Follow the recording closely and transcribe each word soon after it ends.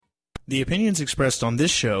The opinions expressed on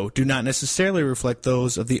this show do not necessarily reflect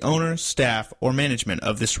those of the owner, staff, or management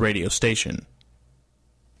of this radio station.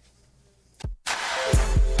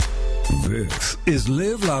 This is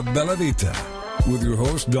Live La Bella Vita with your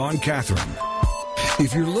host, Dawn Catherine.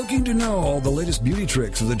 If you're looking to know all the latest beauty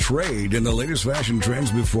tricks of the trade and the latest fashion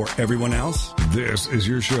trends before everyone else, this is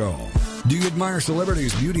your show. Do you admire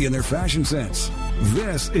celebrities' beauty and their fashion sense?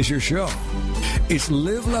 This is your show. It's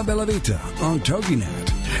Live La Bella Vita on TogiNet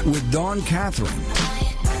with Dawn Catherine.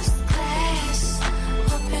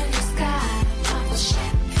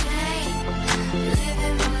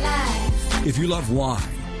 If you love wine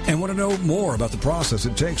and want to know more about the process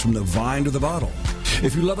it takes from the vine to the bottle,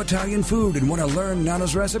 if you love Italian food and want to learn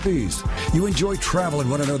Nana's recipes, you enjoy travel and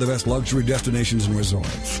want to know the best luxury destinations and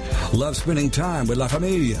resorts, love spending time with La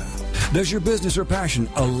Familia, does your business or passion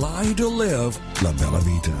allow you to live La Bella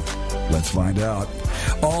Vita? Let's find out.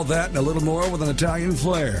 All that and a little more with an Italian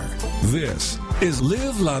flair. This is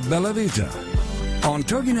Live La Bella Vita on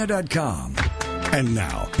TogiNet.com. And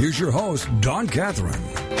now, here's your host, Dawn Catherine.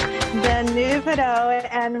 Benvenuto,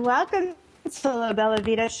 and welcome to the La Bella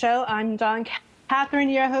Vita show. I'm Dawn Catherine,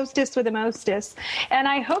 your hostess with the mostest, and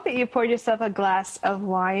I hope that you poured yourself a glass of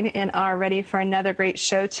wine and are ready for another great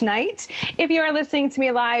show tonight. If you are listening to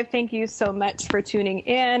me live, thank you so much for tuning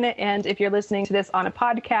in, and if you're listening to this on a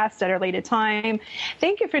podcast at a later time,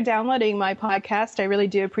 thank you for downloading my podcast. I really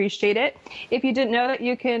do appreciate it. If you didn't know that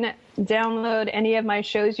you can download any of my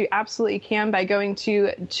shows, you absolutely can by going to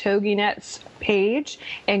TogiNet's page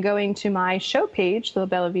and going to my show page, the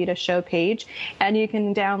Bella Vita show page, and you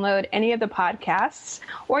can download any of the podcasts,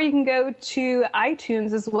 or you can go to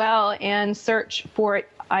iTunes as well and search for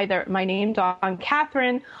either my name, Dawn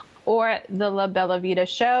Catherine, or the La Bella Vita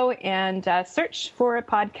show, and search for a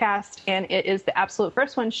podcast, and it is the absolute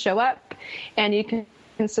first one to show up, and you can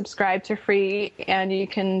subscribe to free, and you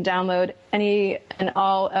can download any and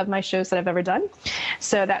all of my shows that I've ever done.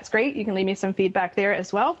 So that's great. You can leave me some feedback there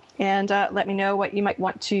as well, and let me know what you might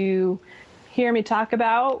want to hear me talk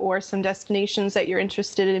about, or some destinations that you're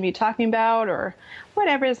interested in me talking about, or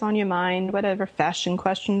whatever is on your mind, whatever fashion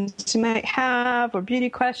questions you might have, or beauty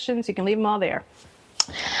questions. You can leave them all there.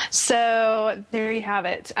 So there you have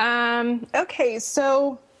it. Okay,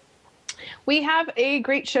 so we have a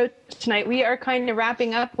great show tonight. We are kind of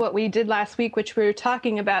wrapping up what we did last week, which we were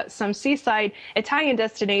talking about some seaside Italian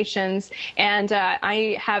destinations. And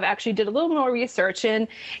I have actually did a little more research. And,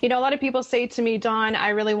 you know, a lot of people say to me, Dawn, I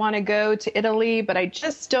really want to go to Italy, but I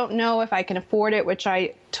just don't know if I can afford it, which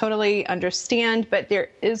I totally understand. But there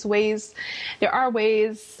are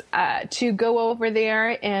ways to go over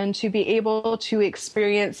there and to be able to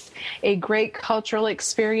experience a great cultural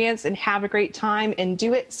experience and have a great time and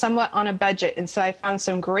do it somewhat on a budget. And so I found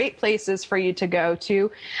some great places for you to go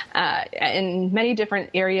to in many different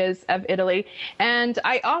areas of Italy. And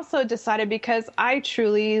I also decided, because I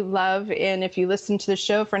truly love, and if you listen to the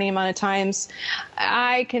show for any amount of times,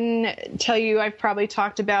 I can tell you I've probably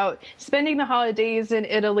talked about spending the holidays in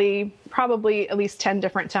Italy probably at least 10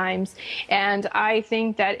 different times. And I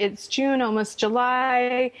think that it's June, almost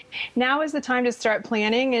July. Now is the time to start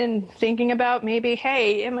planning and thinking about maybe,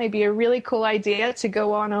 hey, it might be a really cool idea to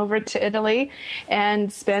go on over to Italy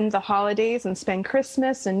and spend the holidays and spend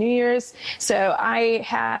Christmas and New Year's. So I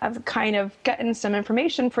have kind of gotten some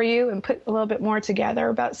information for you and put a little bit more together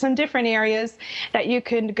about some different areas that you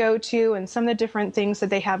can go to and some of the different things that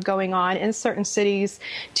they have going on in certain cities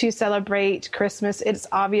to celebrate Christmas. It's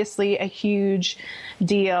obviously a huge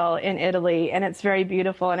deal in Italy, and it's very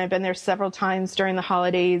beautiful. And I've been there several times during the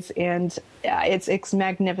holidays, and it's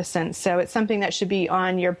magnificent. So it's something that should be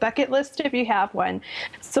on your bucket list if you have one.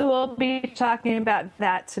 So we'll be talking about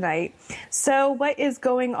that tonight. So what is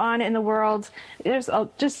going on in the world? There's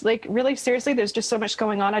just like really seriously, there's just so much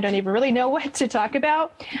going on. I don't even really know what to talk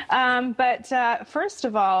about. But first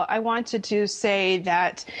of all, I wanted to say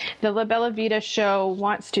that the La Bella Vita show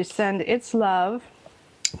wants to send its love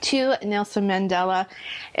to Nelson Mandela.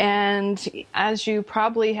 And as you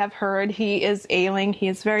probably have heard, he is ailing. He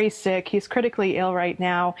is very sick. He's critically ill right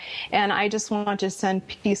now. And I just want to send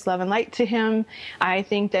peace, love, and light to him. I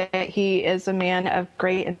think that he is a man of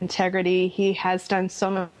great integrity. He has done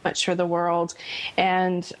so much for the world.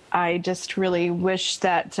 And I just really wish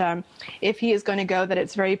that if he is going to go, that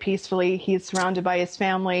it's very peacefully. He's surrounded by his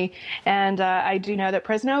family. And I do know that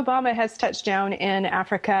President Obama has touched down in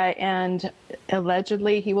Africa, and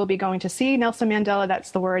allegedly he will be going to see Nelson Mandela.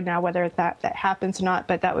 That's the word now, whether that happens or not,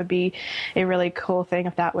 but that would be a really cool thing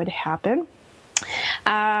if that would happen.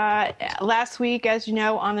 Last week, as you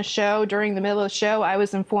know, on the show, during the middle of the show, I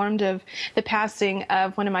was informed of the passing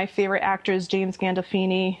of one of my favorite actors, James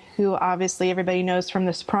Gandolfini, who obviously everybody knows from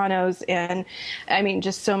The Sopranos, and I mean,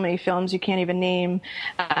 just so many films you can't even name.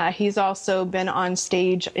 He's also been on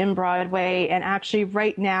stage in Broadway, and actually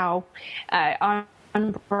right now, on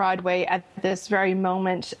Broadway at this very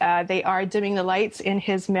moment, they are dimming the lights in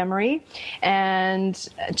his memory, and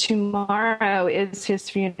tomorrow is his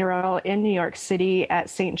funeral in New York City at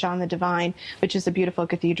St. John the Divine, which is a beautiful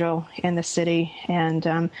cathedral in the city,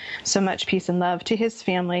 and so much peace and love to his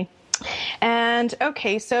family. And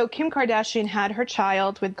okay, so Kim Kardashian had her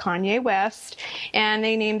child with Kanye West, and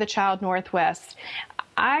they named the child Northwest.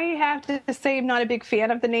 I have to say I'm not a big fan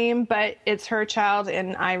of the name, but it's her child,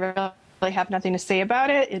 and I really have nothing to say about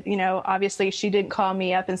it. You know, obviously she didn't call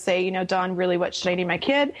me up and say, you know, Dawn, really, what should I name my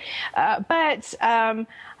kid? But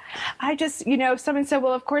I just, you know, someone said,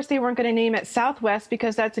 well, of course they weren't going to name it Southwest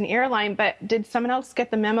because that's an airline. But did someone else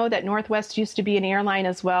get the memo that Northwest used to be an airline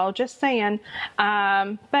as well? Just saying.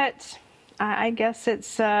 But I guess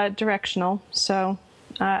it's directional. So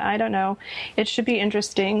I don't know. It should be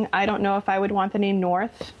interesting. I don't know if I would want the name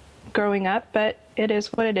North growing up, but it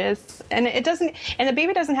is what it is. And it doesn't, and the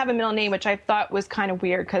baby doesn't have a middle name, which I thought was kind of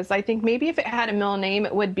weird, because I think maybe if it had a middle name,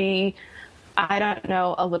 it would be, I don't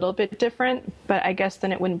know, a little bit different, but I guess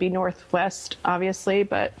then it wouldn't be Northwest, obviously,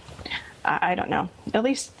 but I don't know. At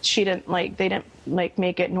least they didn't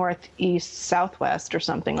make it Northeast, Southwest or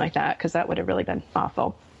something like that, because that would have really been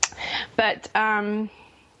awful. But,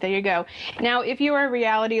 there you go. Now, if you are a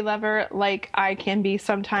reality lover, like I can be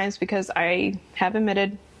sometimes, because I have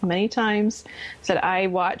admitted many times that I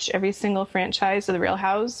watch every single franchise of The Real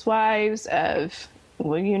Housewives of,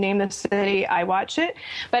 well, you name the city, I watch it.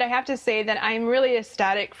 But I have to say that I'm really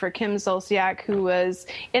ecstatic for Kim Zolciak, who was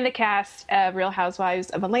in the cast of Real Housewives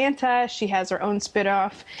of Atlanta. She has her own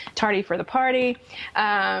spinoff, Tardy for the Party.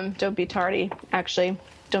 Don't Be Tardy, actually.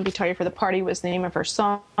 Don't Be Tardy for the Party was the name of her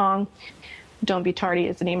song. Don't Be Tardy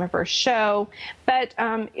is the name of her show. But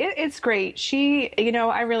it's great. She, you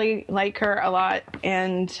know, I really like her a lot,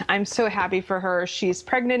 and I'm so happy for her. She's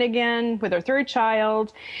pregnant again with her third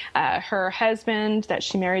child. Her husband that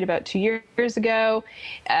she married about 2 years ago,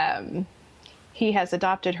 he has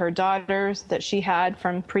adopted her daughters that she had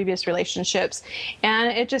from previous relationships,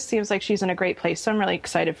 and it just seems like she's in a great place. So I'm really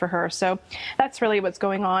excited for her. So that's really what's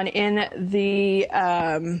going on in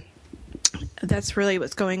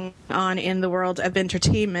the world of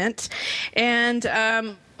entertainment. And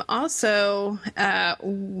also, my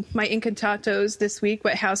incantatos this week,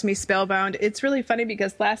 what has me spellbound. It's really funny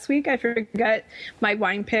because last week I forgot my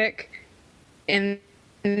wine pick in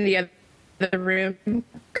the other room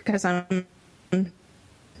because I'm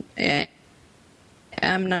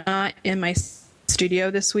not in my studio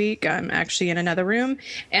this week. I'm actually in another room,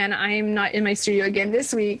 and I'm not in my studio again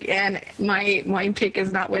this week, and my wine pick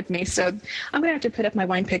is not with me, so I'm gonna have to put up my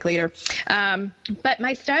wine pick later. But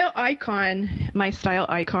my style icon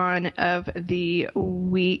of the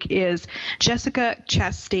week is Jessica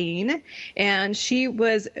Chastain, and she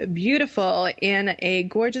was beautiful in a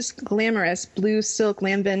gorgeous, glamorous blue silk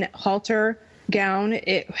lambin halter gown.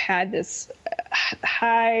 It had this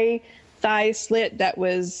high thigh slit that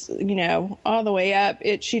was, you know, all the way up.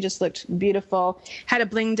 She just looked beautiful. Had a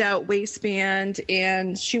blinged out waistband,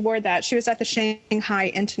 and she wore that. She was at the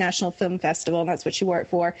Shanghai International Film Festival, and that's what she wore it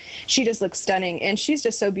for. She just looked stunning, and she's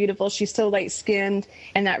just so beautiful. She's so light skinned,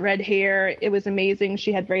 and that red hair, it was amazing.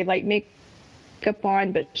 She had very light makeup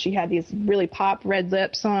on, but she had these really pop red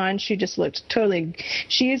lips on. She just looked totally,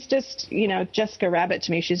 she's just, you know, Jessica Rabbit to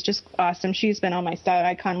me. She's just awesome. She's been on my style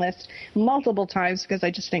icon list multiple times because I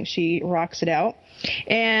just think she rocks it out.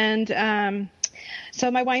 And so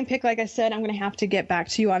my wine pick, like I said, I'm going to have to get back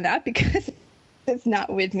to you on that because it's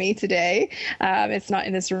not with me today. It's not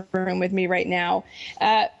in this room with me right now.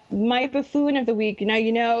 My buffoon of the week,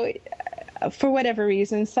 you know, for whatever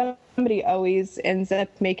reason, somebody always ends up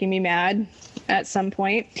making me mad at some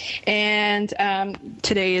point. And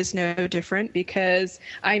today is no different because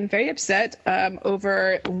I'm very upset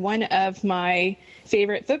over one of my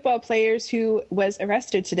favorite football players who was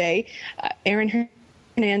arrested today, Aaron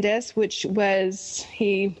Hernandez,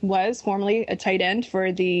 he was formerly a tight end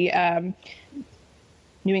for the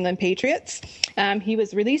New England Patriots. He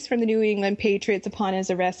was released from the New England Patriots upon his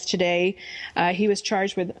arrest today. He was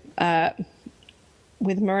charged with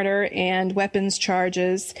murder and weapons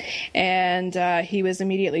charges, and he was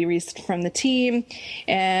immediately released from the team.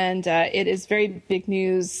 And it is very big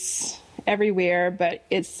news everywhere, but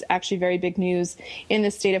it's actually very big news in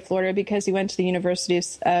the state of Florida because he went to the University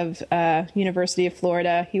of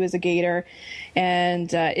Florida. He was a Gator,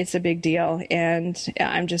 and it's a big deal. And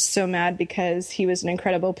I'm just so mad because he was an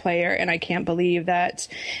incredible player, and I can't believe that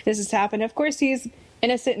this has happened. Of course, he's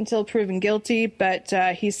innocent until proven guilty, but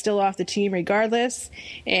he's still off the team regardless.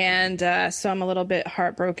 And so I'm a little bit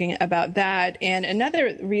heartbroken about that. And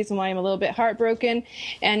another reason why I'm a little bit heartbroken,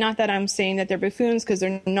 and not that I'm saying that they're buffoons because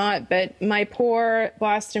they're not, but my poor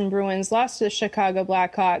Boston Bruins lost to the Chicago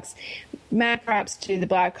Blackhawks. Mad props to the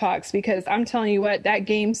Blackhawks, because I'm telling you what, that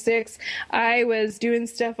game 6, I was doing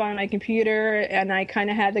stuff on my computer and I kind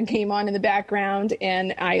of had the game on in the background,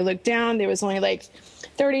 and I looked down, there was only like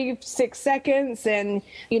 36 seconds, and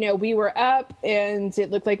we were up and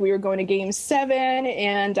it looked like we were going to game 7,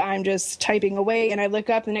 and I'm just typing away, and I look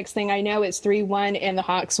up, the next thing I know it's 3-1 and the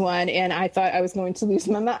Hawks won, and I thought I was going to lose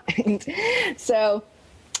my mind. So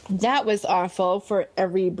that was awful for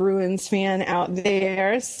every Bruins fan out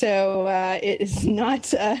there. So it is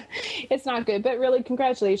not, it's not good. But really,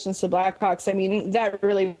 congratulations to Blackhawks. I mean, that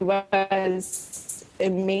really was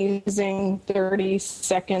amazing. 30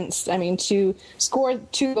 seconds. I mean, to score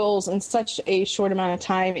 2 goals in such a short amount of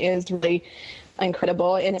time is really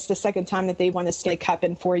incredible. And it's the second time that they've won the Stanley Cup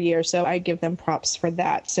in 4 years. So I give them props for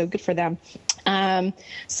that. So good for them.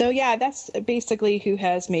 So yeah, that's basically who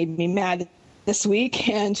has made me mad this week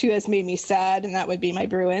and who has made me sad, and that would be my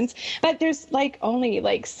Bruins. But there's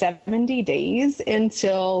only 70 days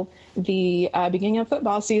until the beginning of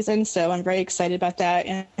football season, so I'm very excited about that.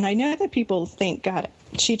 And I know that people think, God,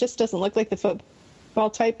 she just doesn't look like the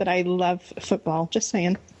football type, but I love football, just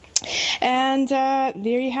saying. And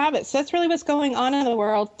there you have it. So that's really what's going on in the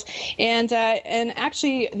world. And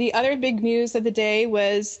actually, the other big news of the day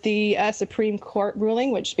was the Supreme Court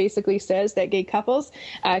ruling, which basically says that gay couples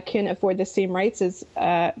can afford the same rights as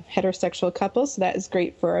heterosexual couples. So that is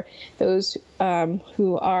great for those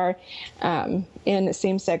who are in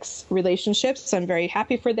same-sex relationships. I'm very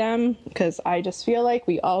happy for them, because I just feel like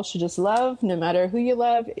we all should just love, no matter who you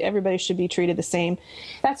love. Everybody should be treated the same.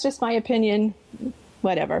 That's just my opinion.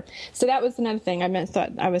 Whatever. So that was another thing.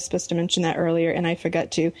 Thought I was supposed to mention that earlier, and I forgot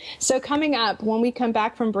to. So coming up, when we come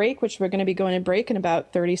back from break, which we're going to be going to break in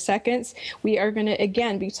about 30 seconds, we are going to,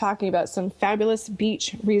 again, be talking about some fabulous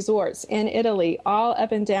beach resorts in Italy, all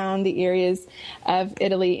up and down the areas of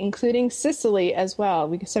Italy, including Sicily as well.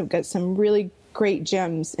 We've got some really great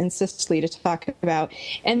gems in Sicily to talk about.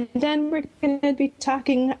 And then we're going to be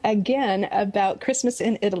talking again about Christmas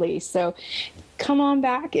in Italy. So come on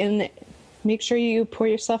back and make sure you pour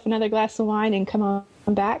yourself another glass of wine and come on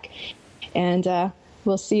back. And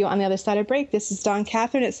we'll see you on the other side of break. This is Dawn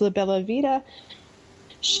Catherine. It's La Bella Vita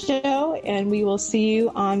show, and we will see you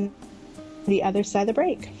on the other side of the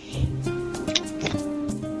break.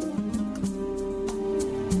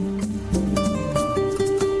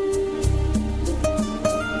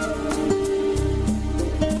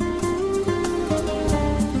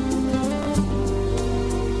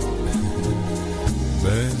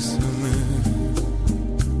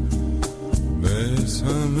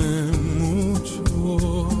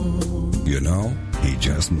 He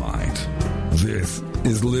just might. This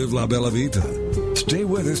is Live La Bella Vita. Stay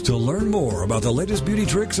with us to learn more about the latest beauty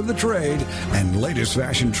tricks of the trade and latest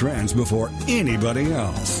fashion trends before anybody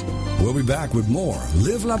else. We'll be back with more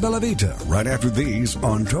Live La Bella Vita right after these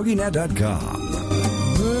on TogiNet.com.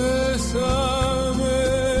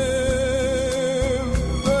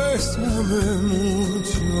 Bésame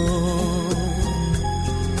mucho.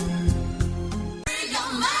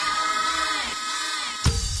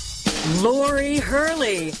 Lori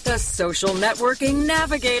Hurley, the social networking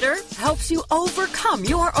navigator, helps you overcome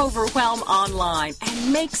your overwhelm online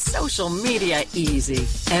and make social media easy.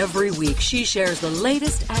 Every week, she shares the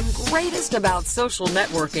latest and greatest about social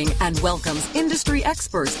networking and welcomes industry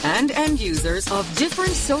experts and end users of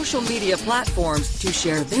different social media platforms to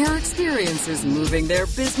share their experiences moving their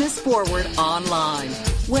business forward online.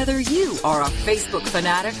 Whether you are a Facebook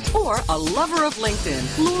fanatic or a lover of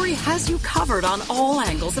LinkedIn, Lori has you covered on all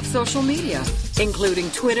angles of social media, including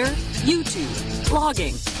Twitter, YouTube,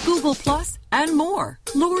 blogging, Google+, and more.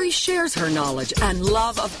 Lori shares her knowledge and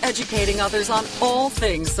love of educating others on all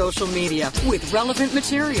things social media with relevant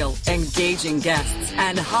material, engaging guests,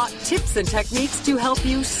 and hot tips and techniques to help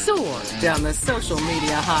you soar down the social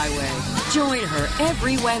media highway. Join her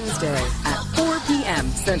every Wednesday at 4 p.m.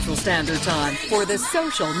 Central Standard Time for the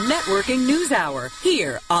Social Networking News Hour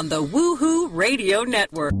here on the Woohoo Radio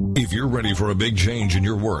Network. If you're ready for a big change in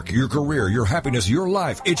your work, your career, your happiness, your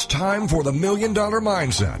life, it's time for the $1 Million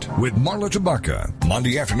Mindset with Marla Tabaka.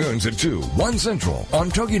 Monday afternoons at 2, 1 Central on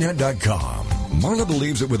TogiNet.com. Marla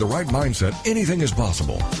believes that with the right mindset, anything is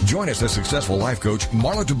possible. Join us as successful life coach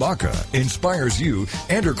Marla Tabaka inspires you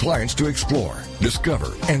and her clients to explore,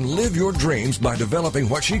 discover, and live your dreams by developing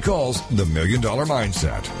what she calls the $1 Million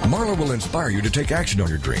Mindset. Marla will inspire you to take action on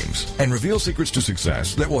your dreams and reveal secrets to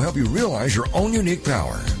success that will help you realize your own unique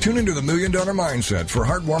power. Tune into the $1 Million Mindset for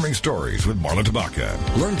heartwarming stories with Marla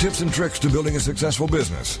Tabaka. Learn tips and tricks to building a successful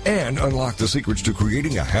business and unlock the secrets to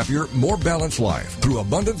creating a happier, more balanced life through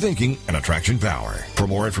abundant thinking and attraction power. For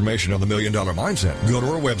more information on the $1 Million Mindset, go to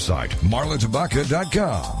our website,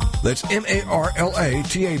 marlatabaka.com. That's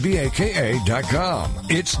MarlaTabaka.com.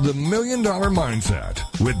 It's the $1 Million Mindset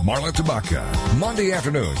with Marla Tabaka. Monday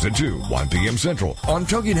afternoons at 1 p.m. Central on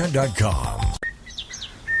TogiNet.com.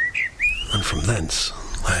 And from thence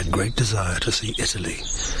I had great desire to see Italy,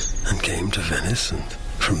 and came to Venice, and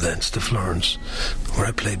from thence to Florence, where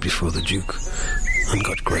I played before the Duke, and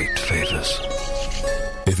got great favors.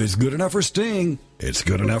 If it's good enough for Sting, it's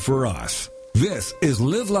good enough for us. This is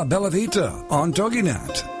Live La Bella Vita on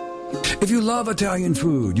TogiNet. If you love Italian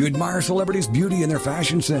food, you admire celebrities' beauty and their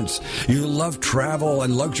fashion sense, you love travel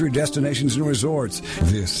and luxury destinations and resorts,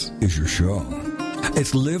 this is your show.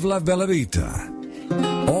 It's Live La Bella Vita,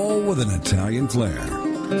 all with an Italian flair.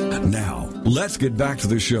 Now, let's get back to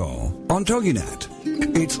the show on TogiNet.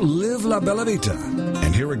 It's Live La Bella Vita.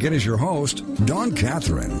 And here again is your host, Dawn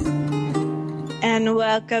Catherine. And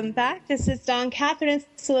welcome back. This is Dawn Catherine,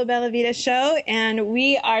 La Bella Vita Show, and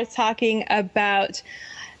we are talking about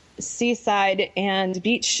seaside and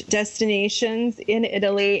beach destinations in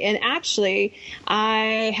Italy. And actually,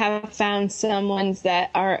 I have found some ones that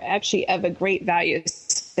are actually of a great value.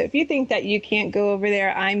 So if you think that you can't go over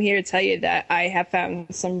there, I'm here to tell you that I have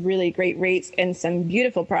found some really great rates and some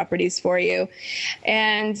beautiful properties for you.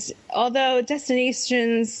 And although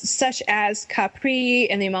destinations such as Capri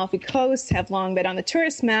and the Amalfi Coast have long been on the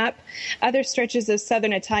tourist map, other stretches of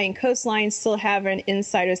southern Italian coastline still have an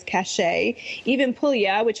insider's cachet. Even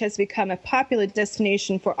Puglia, which has become a popular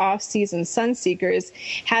destination for off-season sun seekers,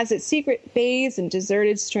 has its secret bays and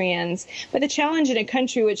deserted strands. But the challenge in a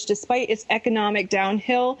country which, despite its economic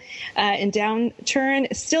downhill and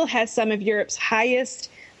downturn, still has some of Europe's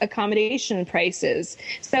highest accommodation prices.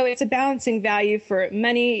 So it's a balancing value for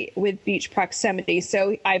money with beach proximity.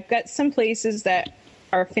 So I've got some places that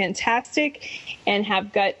are fantastic and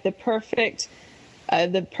have got the perfect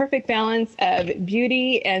balance of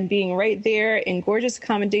beauty and being right there in gorgeous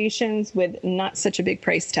accommodations with not such a big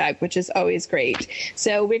price tag, which is always great.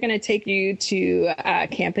 So we're going to take you to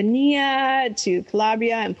Campania, to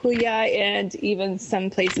Calabria and Puglia, and even some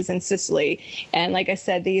places in Sicily. And like I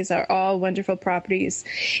said, these are all wonderful properties.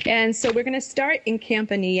 And so we're going to start in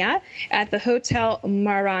Campania at the Hotel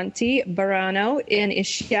Maranti Burano in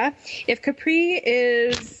Ischia. If Capri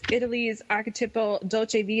is Italy's archetypal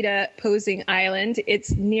Dolce Vita posing island,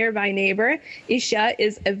 its nearby neighbor, Ischia,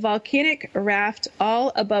 is a volcanic raft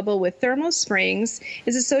all abubble with thermal springs,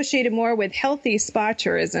 is associated more with healthy spa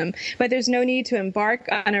tourism, but there's no need to embark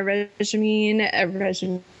on a regime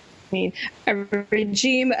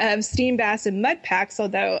of steam baths and mud packs,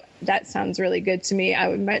 although that sounds really good to me. I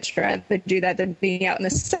would much rather do that than being out in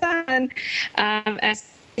the sun. As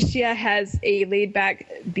Ischia has a laid-back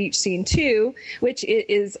beach scene, too, which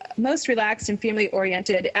is most relaxed and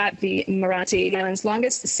family-oriented at the Maranti, the island's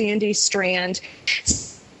longest sandy strand.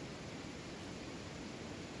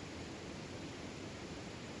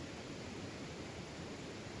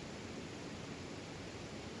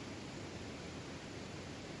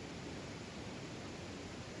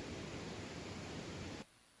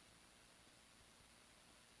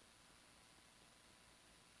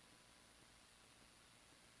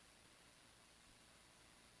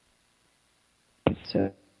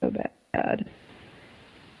 So bad.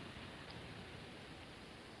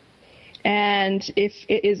 And if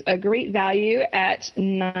it is a great value at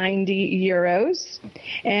 90 euros.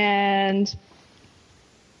 And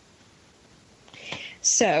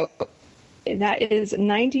so that is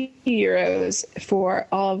 90 euros for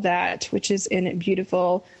all of that, which is in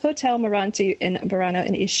beautiful Hotel Maranti in Burano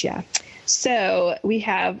in Ischia. So we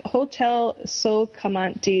have Hotel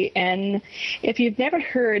Solcamonte, and if you've never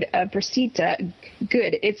heard of Brasita,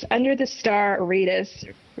 good. It's under the star Ratus,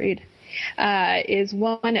 is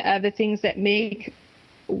one of the things that make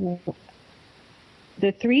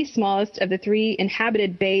the three smallest of the three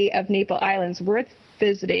inhabited Bay of Naples Islands worth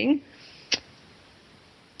visiting.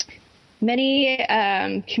 Many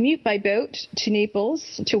commute by boat to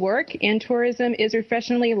Naples to work, and tourism is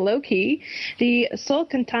refreshingly low-key. The Sol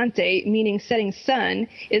Cantante, meaning setting sun,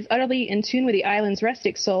 is utterly in tune with the island's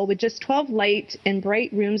rustic soul, with just 12 light and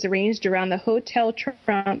bright rooms arranged around the Hotel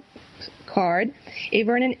Trump card. A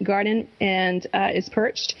Vernon garden and is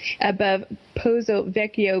perched above Pozzo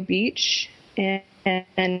Vecchio Beach and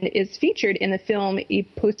is featured in the film I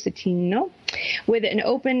Positano with an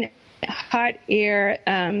open hot air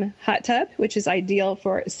hot tub, which is ideal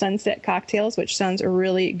for sunset cocktails, which sounds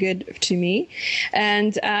really good to me.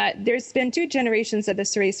 And there's been 2 generations of the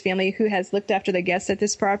Ceres family who has looked after the guests at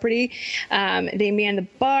this property. They man the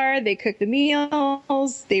bar, they cook the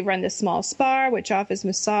meals, they run the small spa, which offers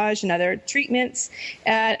massage and other treatments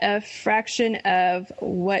at a fraction of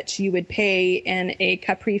what you would pay in a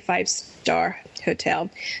Capri 5-star hotel.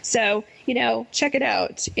 So, check it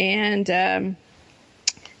out. And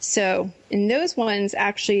so in those ones,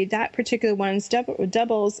 actually, that particular one's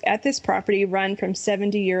doubles at this property run from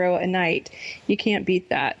 €70 a night. You can't beat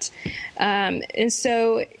that. And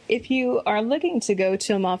so if you are looking to go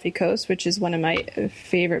to Amalfi Coast, which is one of my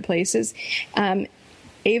favorite places,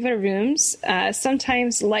 Ava rooms.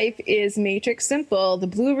 Sometimes life is matrix simple, the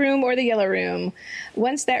blue room or the yellow room.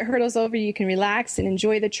 Once that hurdle's over, you can relax and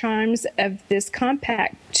enjoy the charms of this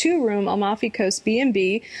compact 2-room Amalfi Coast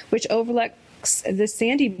B&B, which overlooks the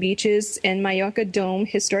sandy beaches and Mallorca Dome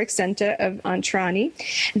Historic Center of Antrani,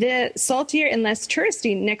 the saltier and less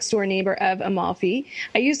touristy next-door neighbor of Amalfi.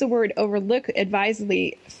 I use the word overlook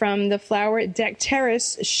advisedly. From the flower deck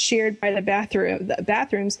terrace shared by the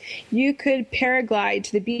bathrooms, you could paraglide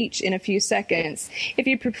to the beach in a few seconds. If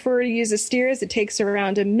you prefer to use the stairs, it takes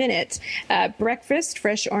around a minute. Breakfast,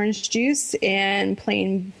 fresh orange juice, and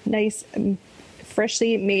plain nice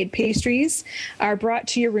freshly made pastries are brought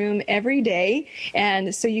to your room every day,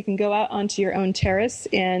 and so you can go out onto your own terrace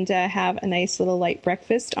and have a nice little light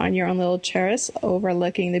breakfast on your own little terrace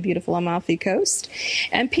overlooking the beautiful Amalfi Coast.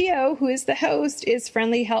 And Pio, who is the host, is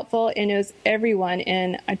friendly, helpful, and knows everyone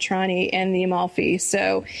in Antrani and the Amalfi,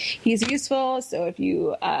 so he's useful. So if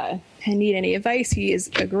you need any advice, he is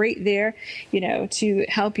great there, to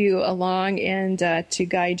help you along and to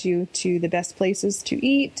guide you to the best places to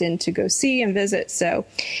eat and to go see and visit. So,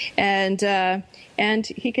 and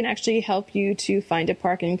he can actually help you to find a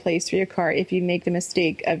parking place for your car if you make the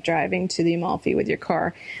mistake of driving to the Amalfi with your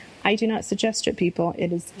car. I do not suggest it, people.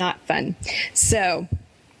 It is not fun. So,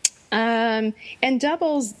 and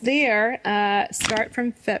doubles there start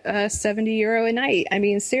from €70 a night. I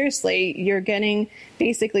mean, seriously, you're getting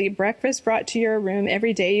basically breakfast brought to your room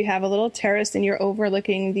every day. You have a little terrace and you're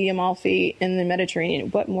overlooking the Amalfi in the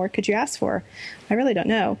Mediterranean. What more could you ask for? I really don't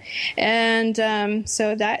know. And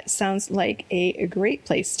so that sounds like a great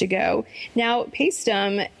place to go. Now,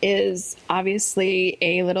 Paestum is obviously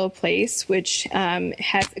a little place which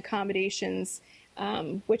has accommodations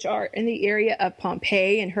which are in the area of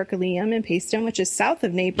Pompeii and Herculaneum and Paestum, which is south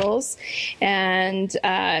of Naples. And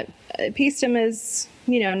Paestum is,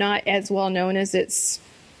 not as well known as its,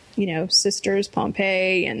 sisters,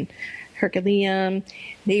 Pompeii and Herculaneum,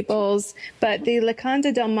 Naples. But the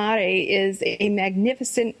Locanda del Mare is a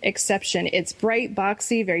magnificent exception. It's bright,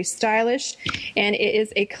 boxy, very stylish, and it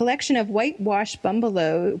is a collection of whitewashed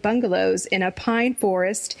bungalows in a pine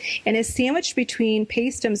forest and is sandwiched between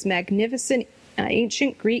Paestum's magnificent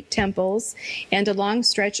ancient Greek temples and a long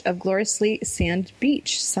stretch of gloriously sand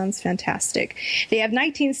beach. Sounds fantastic. They have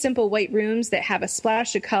 19 simple white rooms that have a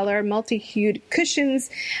splash of color. Multi-hued cushions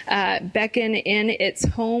beckon in its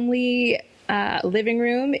homely living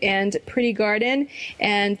room and pretty garden,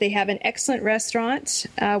 and they have an excellent restaurant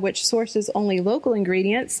which sources only local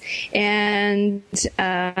ingredients. And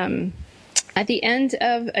at the end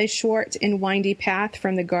of a short and windy path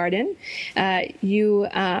from the garden, you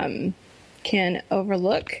can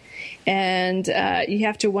overlook, and you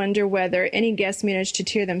have to wonder whether any guests manage to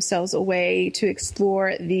tear themselves away to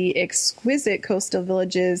explore the exquisite coastal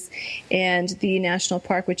villages and the national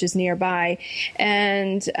park, which is nearby.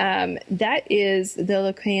 And that is the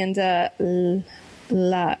Locanda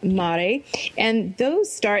La Mare, and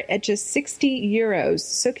those start at just €60.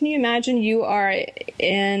 So can you imagine you are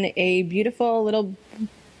in a beautiful little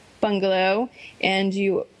bungalow and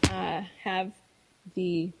you have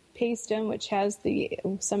the Paestum, which has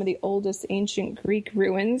some of the oldest ancient Greek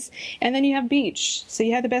ruins, and then you have beach. So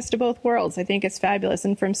you have the best of both worlds. I think it's fabulous.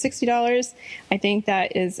 And from $60, I think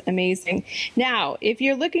that is amazing. Now, if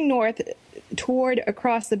you're looking north toward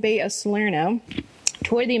across the Bay of Salerno,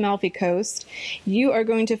 toward the Amalfi Coast, you are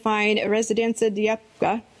going to find Residenza di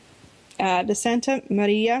Acqua de Santa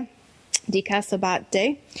Maria di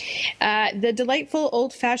Casabate. The delightful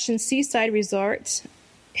old-fashioned seaside resort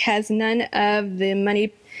has none of the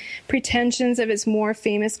money pretensions of its more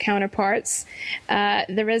famous counterparts.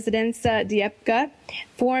 The Residenza di Acqua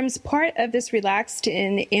forms part of this relaxed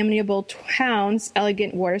and amiable town's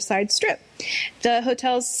elegant waterside strip. The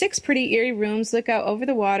hotel's 6 pretty eerie rooms look out over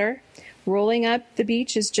the water, Rolling up the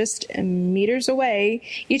beach is just meters away.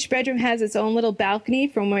 Each bedroom has its own little balcony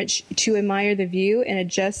from which to admire the view and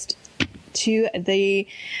adjust to the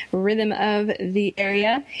rhythm of the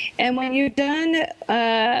area. And when you're done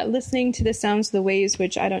listening to the sounds of the waves,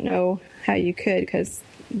 which I don't know how you could, because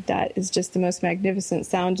that is just the most magnificent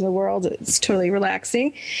sound in the world. It's totally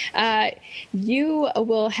relaxing. You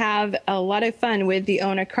will have a lot of fun with the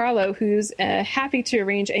owner, Carlo, who's happy to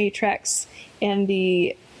arrange any treks in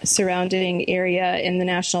the surrounding area in the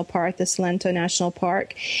national park, the Salento National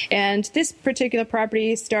Park. And this particular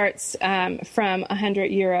property starts from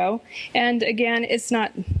 €100. And again, it's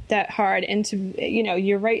not that hard. And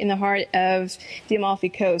you're right in the heart of the Amalfi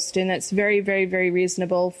Coast, and it's very, very, very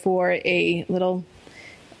reasonable for a little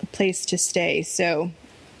place to stay. So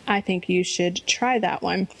I think you should try that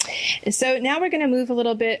one. So now we're going to move a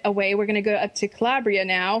little bit away. We're going to go up to Calabria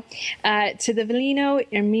now, to the Villino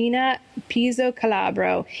Ermina Piso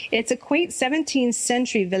Calabro. It's a quaint 17th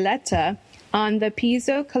century villetta on the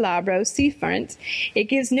Piso Calabro seafront. It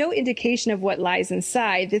gives no indication of what lies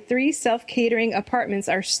inside. The 3 self-catering apartments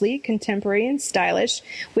are sleek, contemporary, and stylish,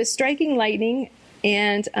 with striking lighting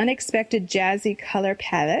and unexpected jazzy color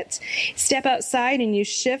palette. Step outside and you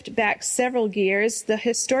shift back several gears. The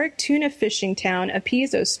historic tuna fishing town of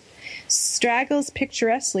Piso straggles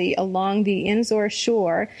picturesquely along the Inzor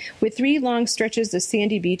shore with 3 long stretches of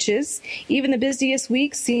sandy beaches. Even the busiest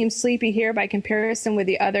weeks seem sleepy here by comparison with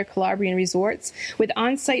the other Calabrian resorts. With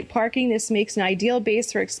on-site parking, this makes an ideal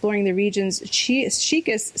base for exploring the region's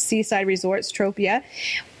chicest seaside resorts, Tropea,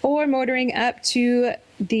 or motoring up to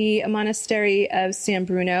the monastery of San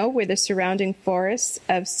Bruno, where the surrounding forest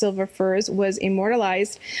of silver firs was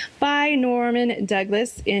immortalized by Norman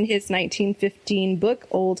Douglas in his 1915 book,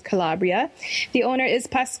 Old Calabria. The owner is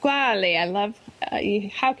Pasquale. I love,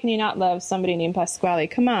 how can you not love somebody named Pasquale?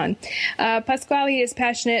 Come on. Pasquale is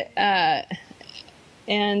passionate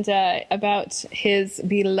and about his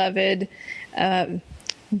beloved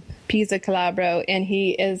Piso Calabro, and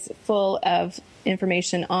he is full of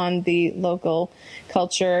information on the local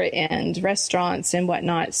culture and restaurants and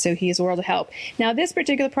whatnot, so he's a world of help. Now, this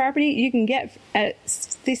particular property you can get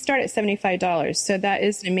they start at $75, so that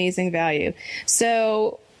is an amazing value.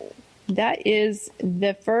 So that is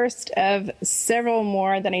the first of several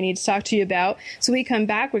more that I need to talk to you about. So we come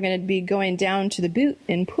back, we're going to be going down to the boot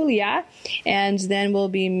in Puglia, and then we'll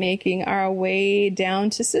be making our way down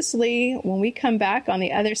to Sicily when we come back on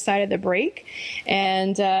the other side of the break.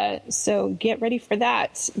 And so get ready for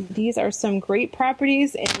that. These are some great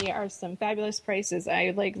properties, and they are some fabulous prices.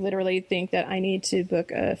 I literally think that I need to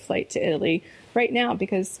book a flight to Italy right now,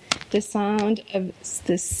 because the sound of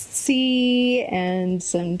the sea and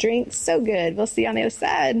some drinks, so good. We'll see you on the other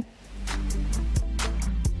side.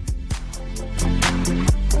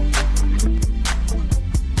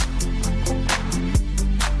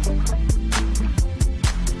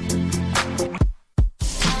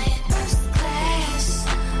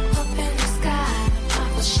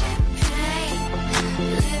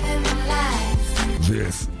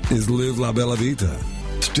 This is Live La Bella Vita.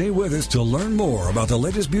 Stay with us to learn more about the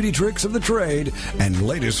latest beauty tricks of the trade and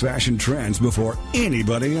latest fashion trends before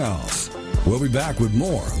anybody else. We'll be back with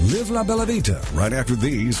more Live La Bella Vita right after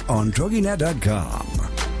these on TogiNet.com.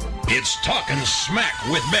 It's Talkin' Smack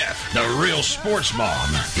with Beth, the real sports mom.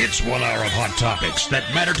 It's 1 hour of hot topics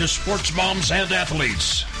that matter to sports moms and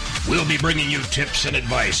athletes. We'll be bringing you tips and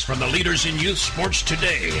advice from the leaders in youth sports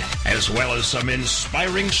today, as well as some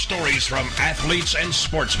inspiring stories from athletes and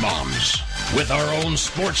sports moms. With our own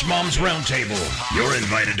Sports Moms Roundtable, you're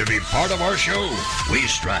invited to be part of our show. We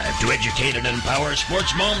strive to educate and empower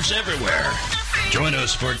sports moms everywhere. Join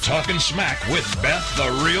us for Talkin' Smack with Beth,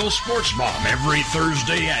 the real sports mom, every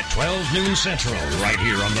Thursday at 12 noon Central, right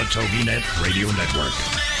here on the TogiNet Radio Network.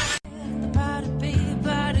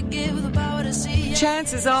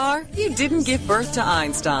 Chances are you didn't give birth to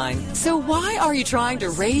Einstein. So why are you trying to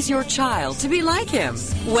raise your child to be like him?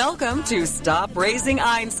 Welcome to Stop Raising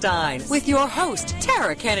Einstein with your host,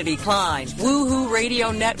 Tara Kennedy Klein, Woohoo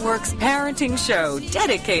Radio Network's parenting show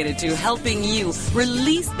dedicated to helping you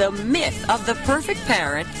release the myth of the perfect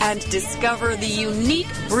parent and discover the unique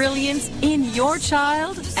brilliance in your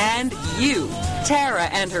child and you. Tara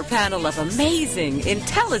and her panel of amazing,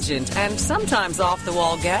 intelligent, and sometimes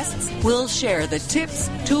off-the-wall guests will share the tips,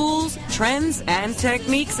 tools, trends, and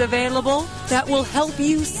techniques available that will help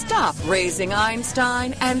you stop raising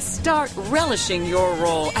Einstein and start relishing your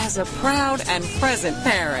role as a proud and present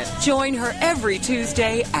parent. Join her every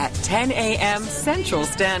Tuesday at 10 a.m. Central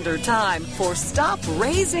Standard Time for Stop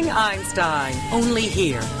Raising Einstein, only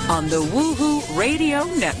here on the Woohoo Radio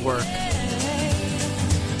Network.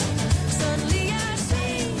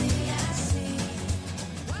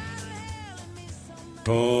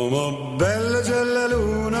 Come bella c'è la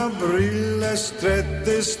luna, brilla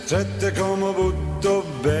strette, strette come butto,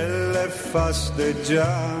 belle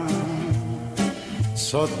fasteggiare,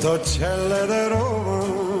 sotto cielo di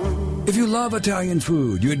Roma. If you love Italian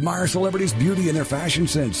food, you admire celebrities' beauty and their fashion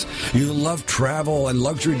sense, you love travel and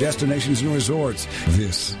luxury destinations and resorts,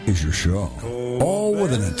 this is your show. All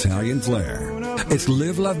with an Italian flair. It's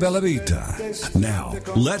Live La Bella Vita. Now,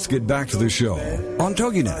 let's get back to the show on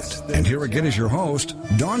TogiNet. And here again is your host,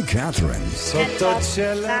 Dawn Catherine.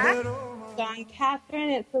 Dawn Catherine,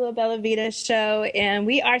 it's the La Bella Vita show, and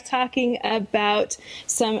we are talking about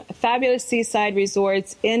some fabulous seaside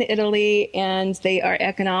resorts in Italy, and they are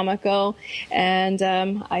economical, and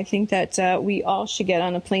I think that we all should get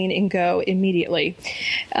on a plane and go immediately.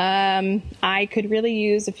 I could really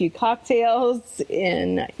use a few cocktails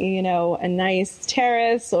in, a nice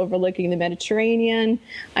terrace overlooking the Mediterranean.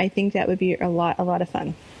 I think that would be a lot of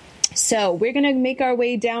fun. So we're going to make our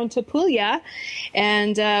way down to Puglia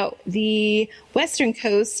and the western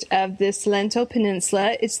coast of the Salento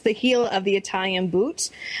Peninsula. It's the heel of the Italian boot.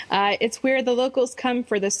 It's where the locals come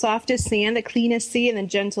for the softest sand, the cleanest sea, and the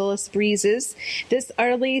gentlest breezes. This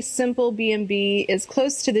utterly simple B&B is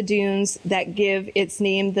close to the dunes that give its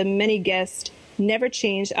name. The many guests never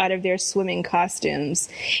change out of their swimming costumes.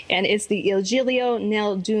 And it's the Il Giglio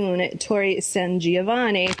nel Dune Torre San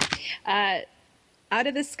Giovanni. Out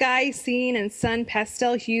of the sky, scene, and sun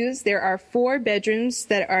pastel hues, there are 4 bedrooms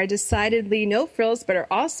that are decidedly no frills, but are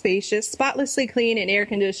all spacious, spotlessly clean, and air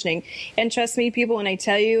conditioning. And trust me, people, when I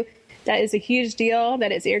tell you that is a huge deal,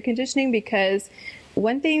 that it's air conditioning, because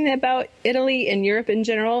one thing about Italy and Europe in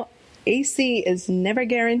general, AC is never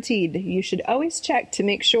guaranteed. You should always check to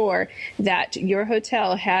make sure that your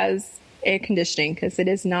hotel has air conditioning, because it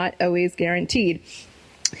is not always guaranteed.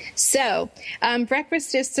 So,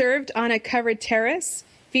 breakfast is served on a covered terrace,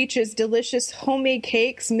 features delicious homemade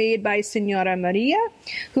cakes made by Signora Maria,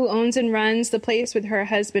 who owns and runs the place with her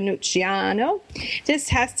husband Luciano. This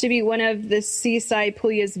has to be one of the seaside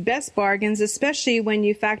Puglia's best bargains, especially when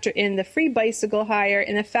you factor in the free bicycle hire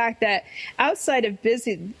and the fact that outside of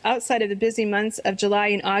the busy months of July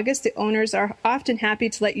and August, the owners are often happy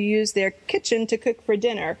to let you use their kitchen to cook for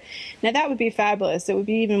dinner. Now, that would be fabulous. It would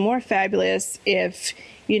be even more fabulous if,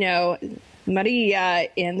 Maria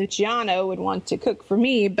and Luciano would want to cook for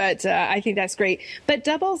me, but I think that's great. But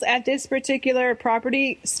doubles at this particular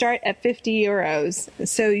property start at €50,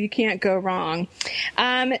 so you can't go wrong.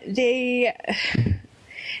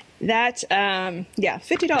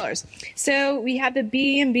 $50. So we have the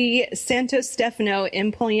B&B Santo Stefano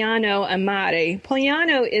in Poliano a Mare.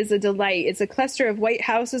 Poliano is a delight. It's a cluster of white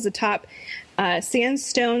houses atop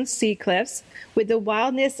sandstone sea cliffs, with the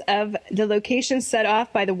wildness of the location set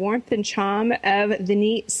off by the warmth and charm of the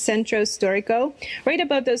neat Centro Storico. Right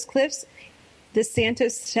above those cliffs, the Santo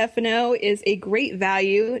Stefano is a great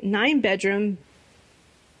value, 9-bedroom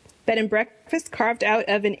bed and breakfast carved out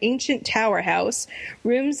of an ancient tower house.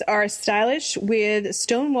 Rooms are stylish with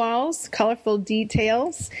stone walls, colorful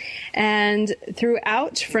details, and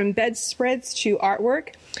throughout, from bedspreads to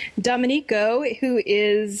artwork. Domenico, who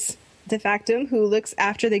is the factum who looks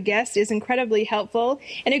after the guest, is incredibly helpful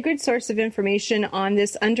and a good source of information on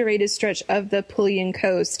this underrated stretch of the Puglian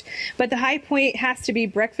coast. But the high point has to be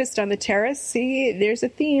breakfast on the terrace. See, there's a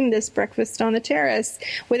theme, this breakfast on the terrace,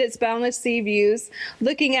 with its boundless sea views.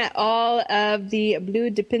 Looking at all of the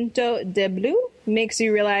Blue Dipinto de Blue makes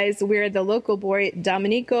you realize where the local boy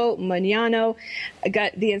Domenico Magnano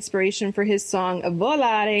got the inspiration for his song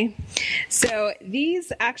Volare. So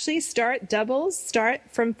these actually doubles start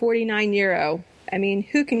from €49. I mean,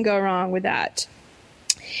 who can go wrong with that?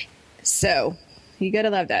 So you gotta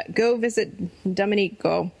love that. Go visit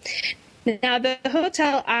Domenico. Now, the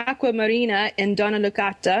Hotel Acqua Marina in Donna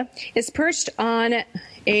Lucata is perched on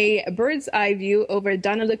a bird's eye view over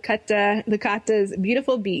Donna Lucata's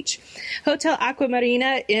beautiful beach. Hotel Acqua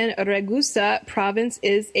Marina in Ragusa province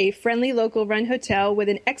is a friendly local run hotel with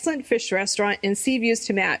an excellent fish restaurant and sea views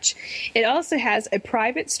to match. It also has a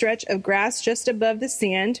private stretch of grass just above the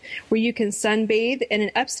sand where you can sunbathe, and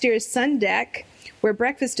an upstairs sun deck where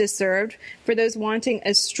breakfast is served. For those wanting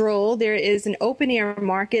a stroll, there is an open-air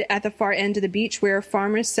market at the far end of the beach where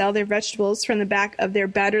farmers sell their vegetables from the back of their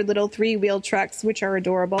battered little 3-wheel trucks, which are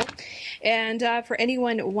adorable. And for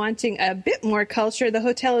anyone wanting a bit more culture, the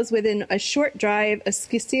hotel is within a short drive of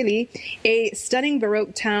Sicily, a stunning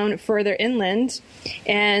Baroque town further inland.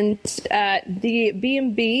 And the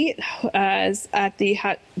B&B at the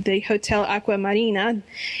Hotel Acqua Marina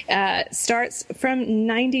starts from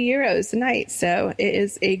 €90 a night. So So it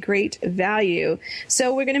is a great value.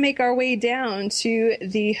 So we're going to make our way down to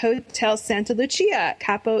the Hotel Santa Lucia,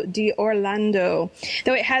 Capo di Orlando.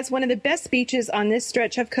 Though it has one of the best beaches on this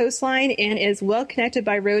stretch of coastline and is well connected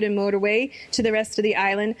by road and motorway to the rest of the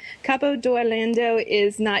island, Capo d'Orlando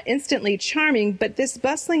is not instantly charming, but this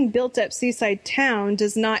bustling built-up seaside town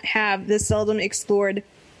does not have the seldom explored.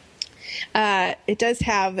 It does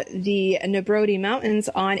have the Nebrodi Mountains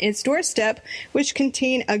on its doorstep, which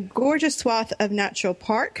contain a gorgeous swath of natural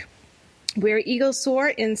park, where eagles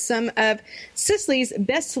soar, and some of Sicily's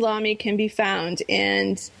best salami can be found.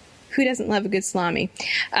 And who doesn't love a good salami?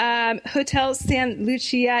 Hotel San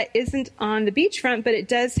Lucia isn't on the beachfront, but it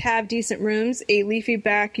does have decent rooms, a leafy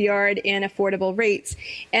backyard, and affordable rates.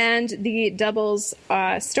 And the doubles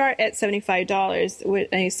start at $75 with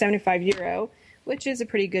a €75, which is a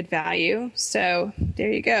pretty good value. So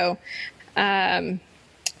there you go. Now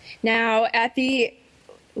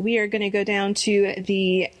we are going to go down to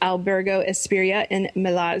the Albergo Esperia in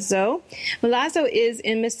Milazzo. Milazzo is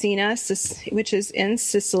in Messina, which is in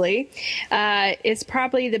Sicily. It's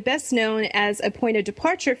probably the best known as a point of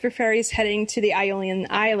departure for ferries heading to the Ionian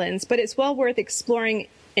Islands, but it's well worth exploring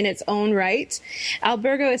in its own right.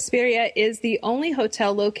 Albergo Esperia is the only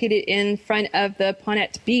hotel located in front of the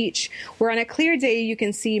Ponette Beach, where on a clear day you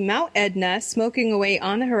can see Mount Etna smoking away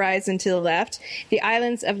on the horizon to the left, the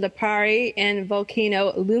islands of Lipari and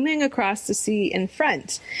Volcano looming across the sea in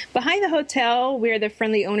front. Behind the hotel, where the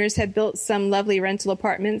friendly owners have built some lovely rental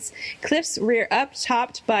apartments, cliffs rear up,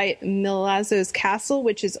 topped by Milazzo's castle,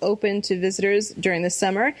 which is open to visitors during the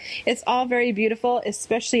summer. It's all very beautiful,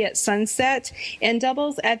 especially at sunset, and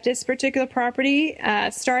doubles at this particular property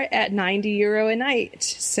start at €90 a night.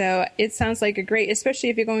 So it sounds like a great, especially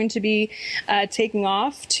if you're going to be taking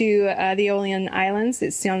off to the Aeolian Islands,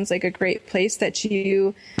 it sounds like a great place that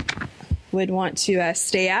you would want to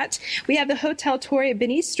stay at. We have the Hotel Torre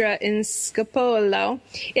Benistra in Scopolo.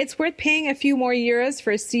 It's worth paying a few more euros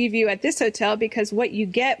for a sea view at this hotel, because what you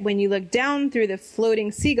get when you look down through the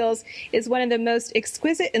floating seagulls is one of the most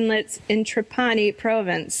exquisite inlets in Trapani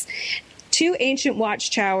province. Two ancient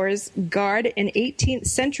watchtowers guard an 18th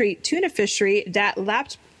century tuna fishery that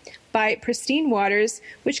lapped by pristine waters,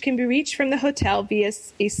 which can be reached from the hotel via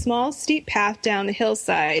a small, steep path down the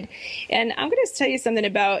hillside. And I'm going to tell you something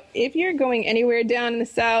about, if you're going anywhere down in the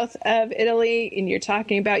south of Italy and you're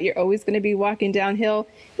talking about you're always going to be walking downhill,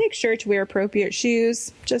 make sure to wear appropriate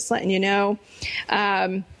shoes, just letting you know.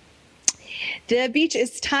 The beach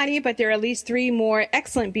is tiny, but there are at least 3 more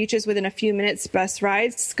excellent beaches within a few minutes bus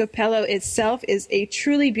rides. Scopello itself is a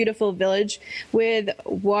truly beautiful village with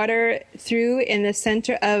water through in the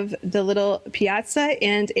center of the little piazza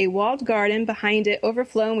and a walled garden behind it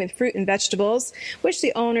overflowing with fruit and vegetables, which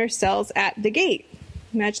the owner sells at the gate.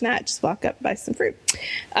 Imagine that, just walk up, buy some fruit.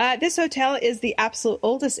 This hotel is the absolute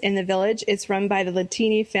oldest in the village. It's run by the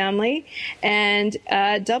Latini family, and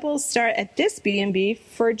doubles start at this B&B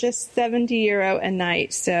for just €70 a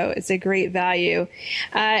night, so it's a great value.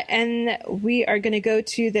 And we are going to go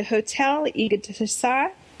to the Hotel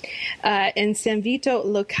Igatasa in San Vito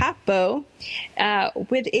Lo Capo,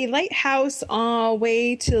 with a lighthouse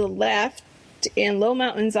way to the left and low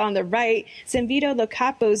mountains on the right. San Vito Lo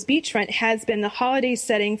Capo's beachfront has been the holiday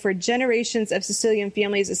setting for generations of Sicilian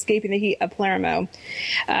families escaping the heat of Palermo.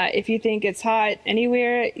 If you think it's hot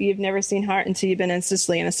anywhere, you've never seen hot until you've been in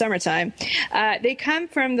Sicily in the summertime. They come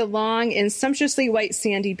from the long and sumptuously white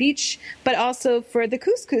sandy beach, but also for the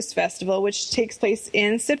Couscous Festival, which takes place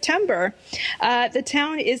in September. The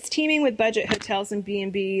town is teeming with budget hotels and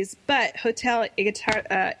B&Bs, but Hotel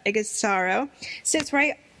Igataro sits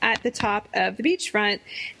right at the top of the beachfront.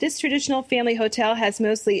 This traditional family hotel has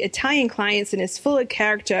mostly Italian clients and is full of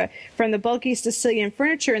character, from the bulky Sicilian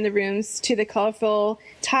furniture in the rooms to the colorful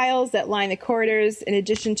tiles that line the corridors. In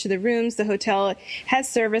addition to the rooms, the hotel has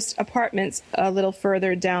serviced apartments a little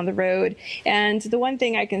further down the road. And the one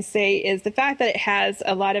thing I can say is the fact that it has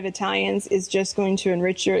a lot of Italians is just going to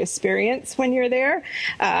enrich your experience when you're there,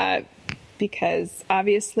 because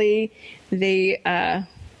obviously they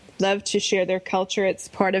love to share their culture. It's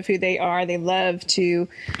part of who they are. They love to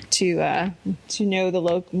know the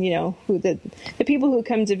local, who the people who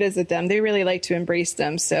come to visit them. They really like to embrace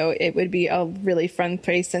them. So it would be a really fun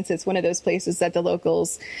place, since it's one of those places that the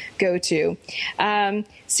locals go to.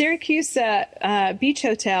 Syracuse Beach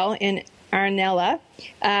Hotel in Arnella.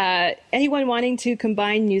 Anyone wanting to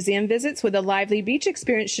combine museum visits with a lively beach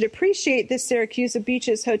experience should appreciate this Syracuse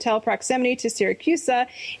Beach's hotel proximity to Syracuse and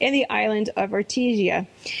the island of Ortigia.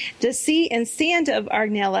 The sea and sand of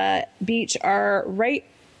Arnella Beach are right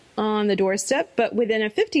on the doorstep, but within a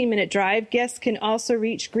 15-minute drive, guests can also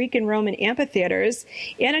reach Greek and Roman amphitheaters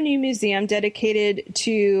and a new museum dedicated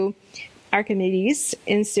to Archimedes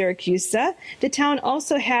in Syracuse. The town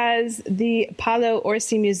also has the Palo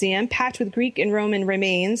Orsi Museum, packed with Greek and Roman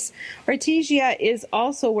remains. Artesia is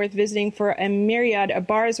also worth visiting for a myriad of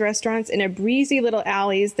bars, restaurants, and a breezy little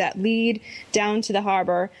alleys that lead down to the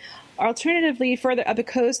harbor. Alternatively, further up the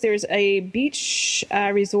coast, there's a beach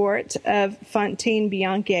resort of Fontaine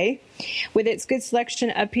Bianche. With its good selection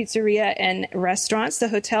of pizzeria and restaurants, the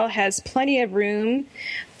hotel has plenty of room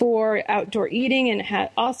for outdoor eating and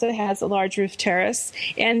also has a large roof terrace.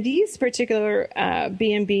 And these particular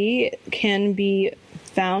B&B can be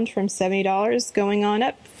found from $70 going on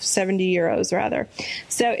up, 70 euros rather.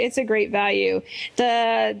 So it's a great value.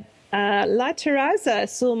 The La Terrazza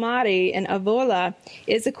sul Mare in Avola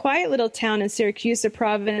is a quiet little town in Syracuse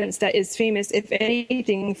province that is famous, if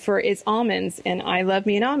anything, for its almonds. And I love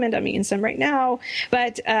me an almond. I'm eating some right now.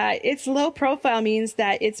 But its low profile means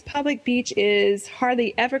that its public beach is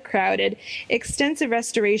hardly ever crowded. Extensive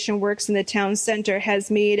restoration works in the town center has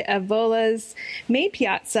made Avola's main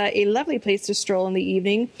piazza a lovely place to stroll in the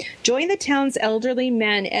evening. Join the town's elderly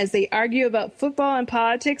men as they argue about football and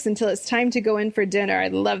politics until it's time to go in for dinner. I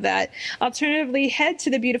love that. Alternatively, head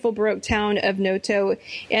to the beautiful Baroque town of Noto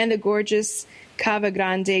and the gorgeous Cava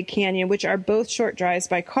Grande Canyon, which are both short drives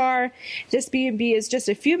by car. This B&B is just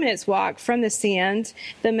a few minutes walk from the sand.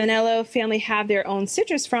 The Manello family have their own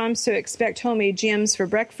citrus farm, so expect homemade jams for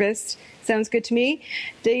breakfast. Sounds good to me.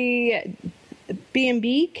 The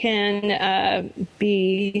B&B can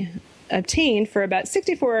be obtained for about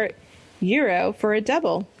 64 euro for a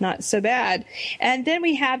double. Not so bad. And then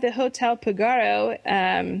we have the Hotel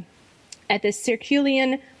Pagaro at the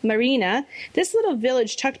Circulian Marina. This little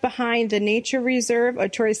village tucked behind the nature reserve of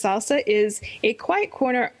Torre Salsa is a quiet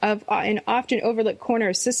corner of an often overlooked corner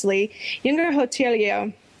of Sicily. Younger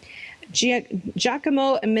hotelier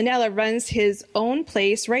Giacomo Minella runs his own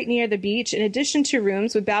place right near the beach. In addition to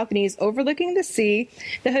rooms with balconies overlooking the sea,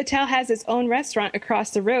 the hotel has its own restaurant across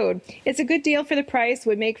the road. It's a good deal for the price,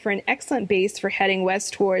 would make for an excellent base for heading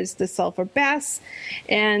west towards the Sulphur Baths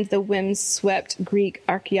and the wind-swept Greek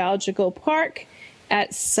archaeological park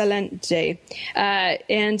at Salente.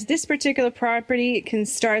 And this particular property can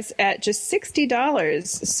start at just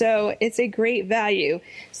 $60, so it's a great value.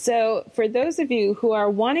 So for those of you who are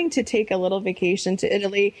wanting to take a little vacation to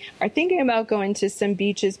Italy, are thinking about going to some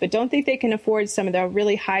beaches, but don't think they can afford some of the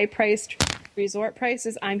really high-priced resort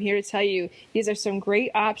prices, I'm here to tell you these are some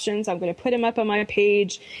great options. I'm going to put them up on my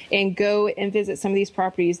page and go and visit some of these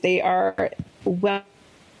properties. They are well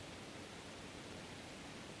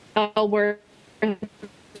worth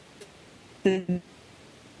the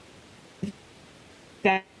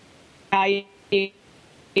value,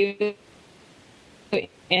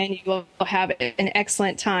 and you will have an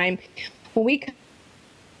excellent time. When we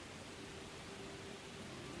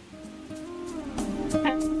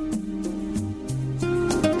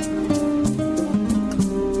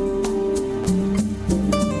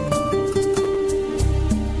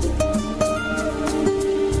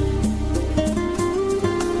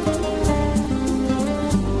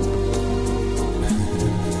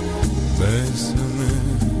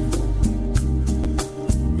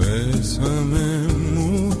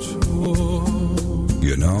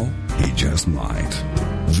You know, he just might.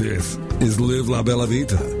 This is Live La Bella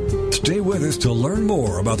Vita. Stay with us to learn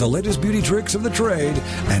more about the latest beauty tricks of the trade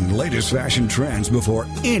and latest fashion trends before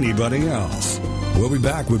anybody else. We'll be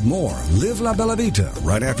back with more Live La Bella Vita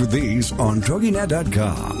right after these on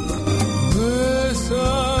TogiNet.com.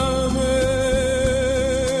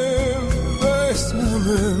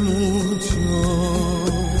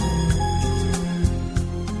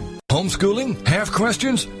 Homeschooling? Have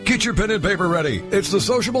questions? Get your pen and paper ready. It's the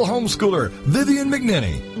sociable homeschooler, Vivian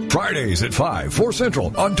McNinney. Fridays at 5, 4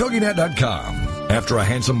 Central on TogiNet.com. After a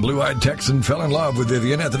handsome blue-eyed Texan fell in love with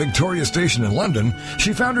Vivian at the Victoria Station in London,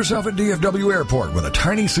 she found herself at DFW Airport with a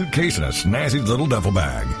tiny suitcase and a snazzy little duffel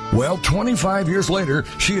bag. Well, 25 years later,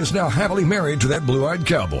 she is now happily married to that blue-eyed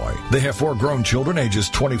cowboy. They have 4 grown children ages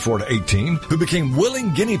 24 to 18 who became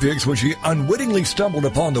willing guinea pigs when she unwittingly stumbled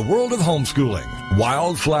upon the world of homeschooling.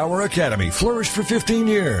 Wildflower Academy flourished for 15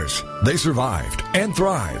 years. They survived and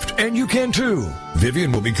thrived, and you can too.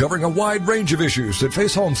 Vivian will be covering a wide range of issues that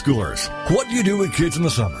face homeschoolers. What do you do with kids in the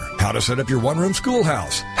summer? How to set up your one-room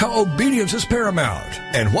schoolhouse? How obedience is paramount?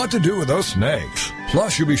 And what to do with those snakes?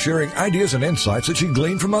 Plus, you'll be sharing ideas and insights that she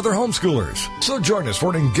gleaned from other homeschoolers. So join us for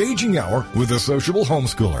an engaging hour with the sociable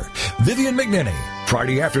homeschooler, Vivian McNinney.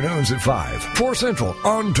 Friday afternoons at 5, 4 Central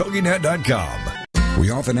on TogiNet.com. We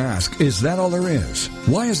often ask, is that all there is?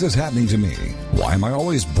 Why is this happening to me? Why am I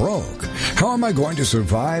always broke? How am I going to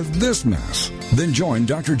survive this mess? Then join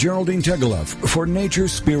Dr. Geraldine Tegeloff for Nature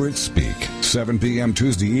Spirit Speak, 7 p.m.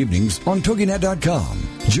 Tuesday evenings on TogiNet.com.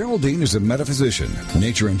 Geraldine is a metaphysician,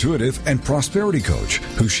 nature intuitive, and prosperity coach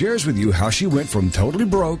who shares with you how she went from totally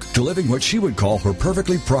broke to living what she would call her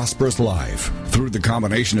perfectly prosperous life. Through the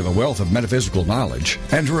combination of a wealth of metaphysical knowledge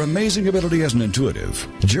and her amazing ability as an intuitive,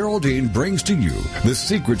 Geraldine brings to you the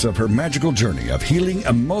secrets of her magical journey of healing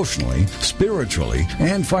emotionally, spiritually,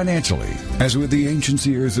 and financially. As with the ancient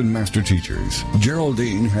seers and master teachers,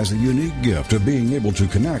 Geraldine has a unique gift of being able to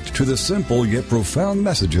connect to the simple yet profound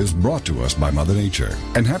messages brought to us by Mother Nature,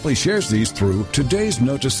 and happily shares these through today's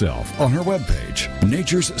note to self on her webpage,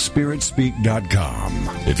 naturespiritspeak.com.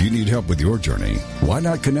 If you need help with your journey, why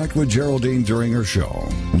not connect with Geraldine during her show,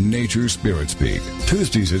 Nature Spirit Speak,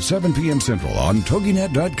 Tuesdays at 7 p.m. Central on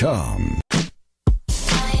TogiNet.com.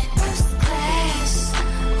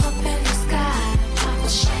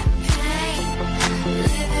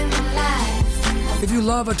 If you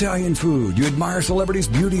love Italian food, you admire celebrities'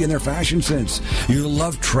 beauty and their fashion sense, you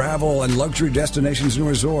love travel and luxury destinations and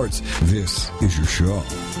resorts, this is your show.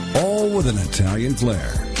 All with an Italian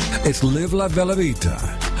flair. It's Live La Bella Vita.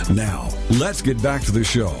 Now, let's get back to the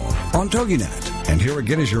show on TogiNet. And here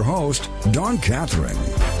again is your host, Dawn Catherine.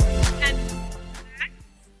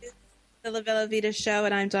 The La Bella Vita Show,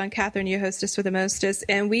 and I'm Dawn Catherine, your hostess with the mostest,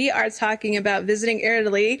 and we are talking about visiting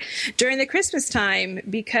Italy during the Christmas time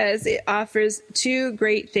because it offers two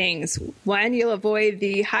great things. One, you'll avoid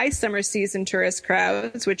the high summer season tourist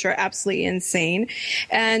crowds, which are absolutely insane,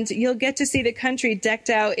 and you'll get to see the country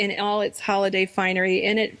decked out in all its holiday finery,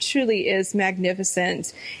 and it truly is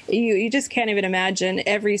magnificent. You just can't even imagine.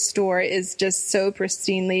 Every store is just so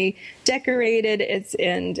pristinely decorated.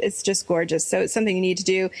 It's just gorgeous. So it's something you need to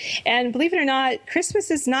do. And believe it or not,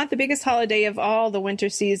 Christmas is not the biggest holiday of all the winter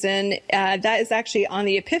season. That is actually on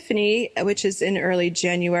the Epiphany, which is in early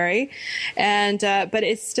January. But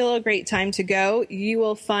it's still a great time to go. You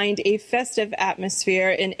will find a festive atmosphere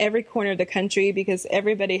in every corner of the country because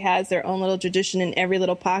everybody has their own little tradition in every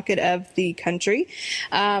little pocket of the country.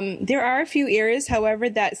 There are a few areas, however,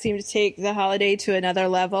 that seem to take the holiday to another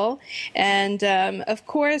level. And of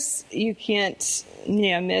course, you can't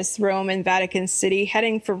miss Rome and Vatican City.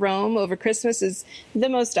 Heading for Rome over Christmas is the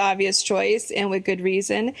most obvious choice, and with good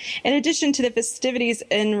reason. In addition to the festivities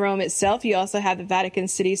in Rome itself, you also have the Vatican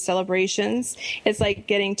City celebrations. It's like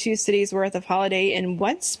getting 2 cities worth of holiday in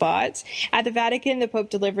one spot. At the Vatican, the Pope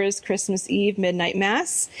delivers Christmas Eve midnight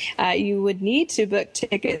Mass. You would need to book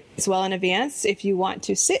tickets well in advance if you want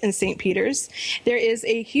to sit in St. Peter's. There is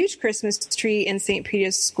a huge Christmas tree in St.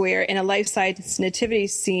 Peter's Square and a life-size nativity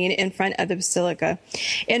scene in front of the Basilica.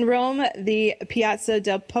 In Rome, the Piazza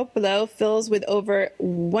del Popolo fills with over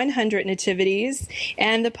 100 nativities,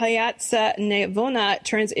 and the Piazza Navona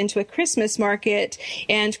turns into a Christmas market,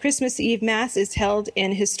 and Christmas Eve Mass is held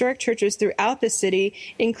in historic churches throughout the city,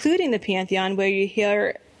 including the Pantheon, where you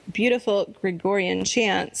hear beautiful Gregorian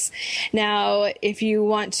chants. Now, if you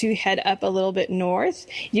want to head up a little bit north,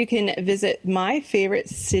 you can visit my favorite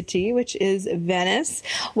city, which is Venice.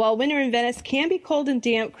 While winter in Venice can be cold and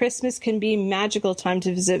damp, Christmas can be a magical time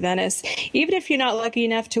to visit Venice. Even if you're not lucky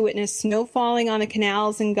enough to witness snow falling on the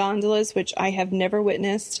canals and gondolas, which I have never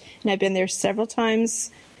witnessed, and I've been there several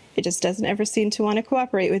times. It just doesn't ever seem to want to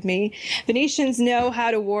cooperate with me. Venetians know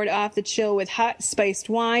how to ward off the chill with hot, spiced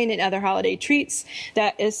wine and other holiday treats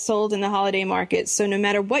that is sold in the holiday market. So no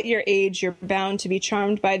matter what your age, you're bound to be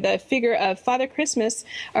charmed by the figure of Father Christmas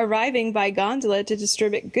arriving by gondola to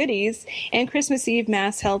distribute goodies, and Christmas Eve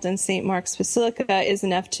Mass held in St. Mark's Basilica is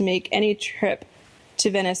enough to make any trip to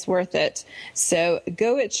Venice worth it. So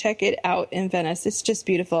go and check it out in Venice. It's just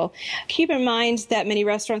beautiful. Keep in mind that many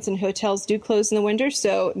restaurants and hotels do close in the winter,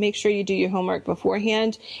 so make sure you do your homework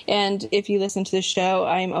beforehand. And if you listen to the show,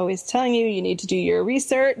 I'm always telling you, you need to do your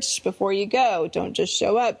research before you go. Don't just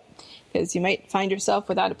show up, because you might find yourself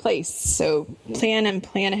without a place. So plan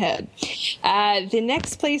ahead. The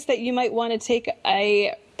next place that you might want to take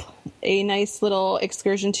a nice little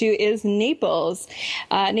excursion to is Naples.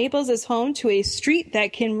 Naples is home to a street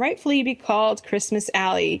that can rightfully be called Christmas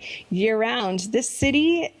Alley year-round. This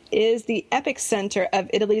city is the epicenter of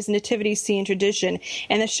Italy's nativity scene tradition,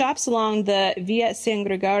 and the shops along the Via San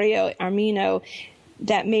Gregorio Armeno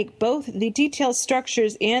that make both the detailed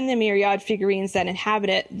structures and the myriad figurines that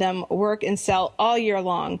inhabit them work and sell all year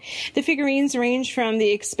long. The figurines range from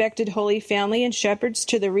the expected Holy Family and shepherds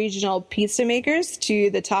to the regional pizza makers to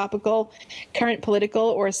the topical current political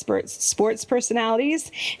or sports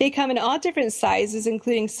personalities. They come in all different sizes,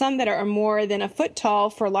 including some that are more than a foot tall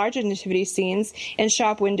for larger nativity scenes in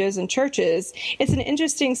shop windows and churches. It's an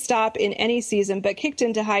interesting stop in any season, but kicked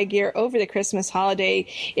into high gear over the Christmas holiday,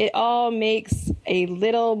 it all makes a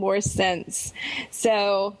little more sense.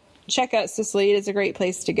 So check out Sicily. It is a great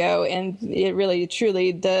place to go, and it really,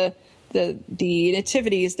 truly, the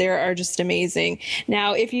nativities there are just amazing.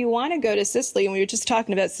 Now, if you want to go to Sicily, and we were just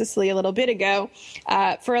talking about Sicily a little bit ago,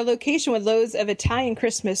 for a location with loads of Italian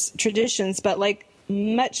Christmas traditions, but like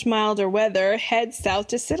much milder weather, head south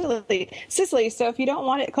to Sicily. So if you don't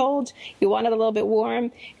want it cold, you want it a little bit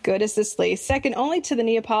warm, go to Sicily. Second only to the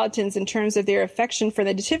Neapolitans in terms of their affection for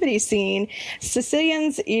the nativity scene,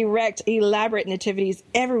 Sicilians erect elaborate nativities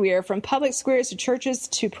everywhere, from public squares to churches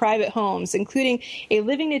to private homes, including a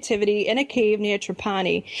living nativity in a cave near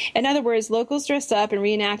Trapani. In other words, locals dress up and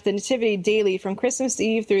reenact the nativity daily from Christmas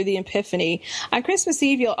Eve through the Epiphany. On Christmas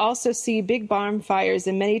Eve, you'll also see big bonfires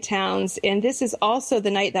in many towns, and this is also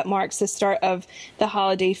the night that marks the start of the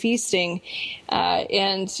holiday feasting.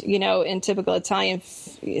 And, you know, in typical Italian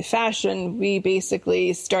fashion, we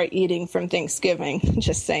basically start eating from Thanksgiving.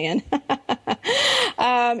 Just saying.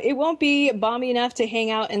 It won't be balmy enough to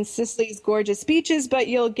hang out in Sicily's gorgeous beaches, but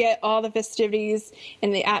you'll get all the festivities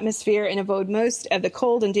in the atmosphere and avoid most of the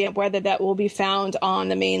cold and damp weather that will be found on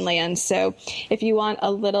the mainland. So if you want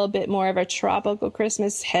a little bit more of a tropical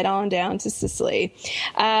Christmas, head on down to Sicily.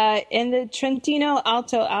 In the Trentino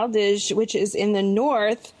Alto Adige, which is in the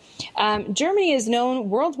north, Germany is known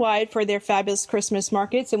worldwide for their fabulous Christmas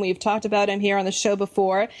markets, and we've talked about them here on the show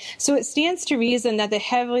before. So it stands to reason that the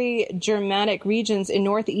heavily Germanic regions in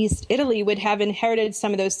northeast Italy would have inherited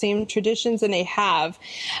some of those same traditions, and they have.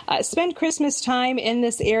 Spend Christmas time in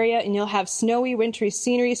this area, and you'll have snowy, wintry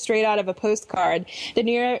scenery straight out of a postcard. The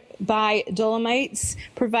nearby Dolomites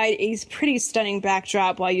provide a pretty stunning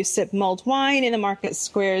backdrop while you sip mulled wine in the market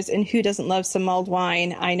squares, and who doesn't love some mulled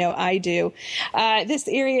wine? I know I do. This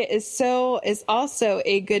area is also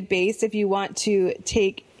a good base if you want to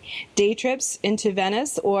take day trips into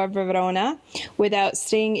Venice or Verona without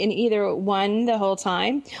staying in either one the whole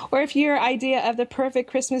time, or if your idea of the perfect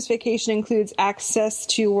Christmas vacation includes access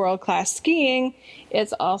to world-class skiing,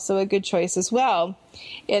 it's also a good choice as well.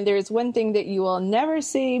 And there's one thing that you will never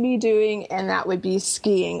see me doing, and that would be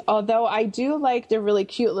skiing. Although I do like the really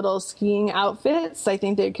cute little skiing outfits. I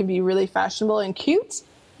think they can be really fashionable and cute.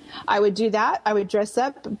 I would do that. I would dress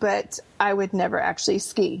up, but I would never actually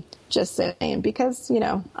ski. Just saying, because, you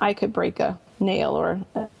know, I could break a nail or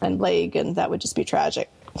a leg, and that would just be tragic.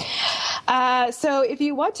 So if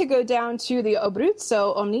you want to go down to the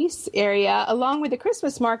Abruzzo, Omnis area, along with the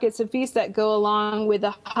Christmas markets and feasts that go along with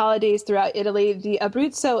the holidays throughout Italy, the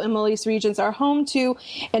Abruzzo and Molise regions are home to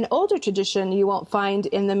an older tradition you won't find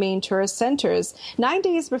in the main tourist centers. 9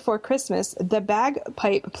 days before Christmas, the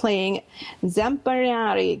bagpipe playing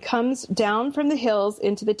Zamparieri comes down from the hills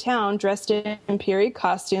into the town dressed in period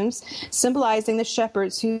costumes, symbolizing the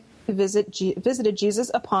shepherds who visited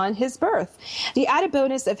Jesus upon his birth. The added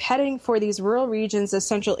bonus of heading for these rural regions of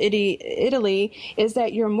central Italy is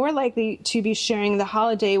that you're more likely to be sharing the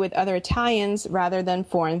holiday with other Italians rather than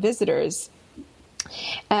foreign visitors.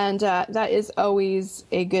 And that is always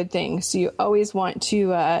a good thing. So you always want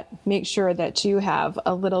to make sure that you have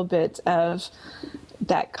a little bit of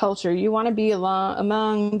that culture. You want to be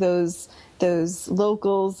among those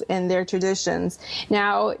locals and their traditions.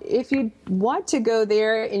 Now, if you want to go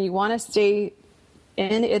there and you want to stay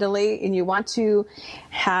in Italy and you want to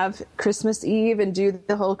have Christmas Eve and do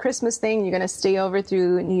the whole Christmas thing, you're going to stay over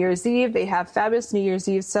through New Year's Eve. They have fabulous New Year's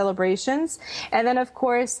Eve celebrations. And then, of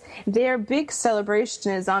course, their big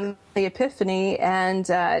celebration is on the Epiphany.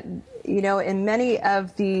 And, you know, in many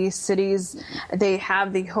of the cities, they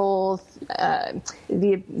have the whole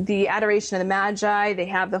the adoration of the Magi. They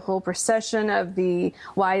have the whole procession of the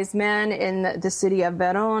wise men in the city of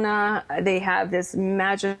Verona. They have this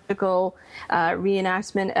magical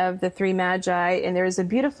reenactment of the three Magi, and there's a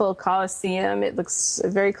beautiful Colosseum. It looks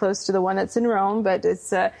very close to the one that's in Rome, but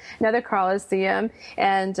it's another Colosseum,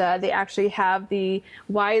 and they actually have the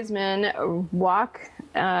wise men walk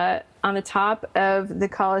on the top of the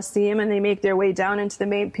Colosseum, and they make their way down into the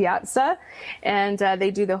main piazza, and they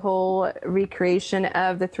do the whole recreation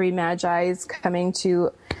of the three Magi's coming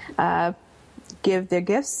to give their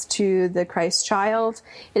gifts to the Christ child.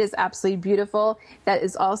 It is absolutely beautiful. That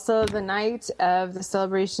is also the night of the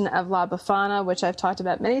celebration of La Befana, which I've talked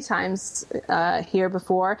about many times here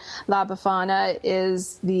before. La Befana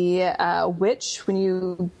is the witch. When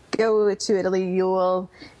you go to Italy, you will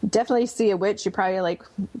definitely see a witch. You probably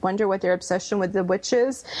wonder what their obsession with the witch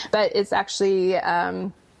is, but it's actually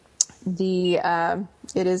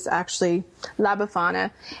it is actually La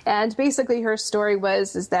Befana. And basically her story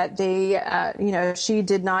is that they, she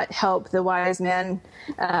did not help the wise men.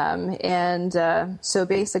 So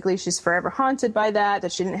basically she's forever haunted by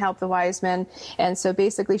that she didn't help the wise men. And so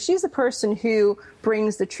basically she's the person who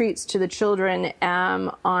brings the treats to the children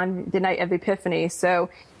on the night of Epiphany. So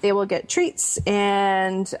they will get treats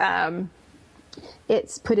and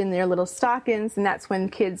it's put in their little stockings, and that's when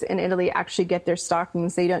kids in Italy actually get their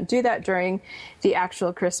stockings. They don't do that during the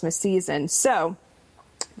actual Christmas season. So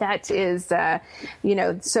that is, so in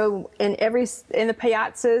the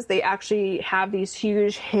piazzas, they actually have these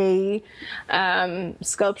huge hay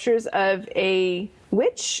sculptures of a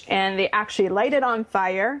witch, and they actually light it on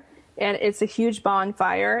fire. And it's a huge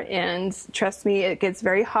bonfire, and trust me, it gets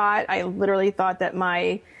very hot. I literally thought that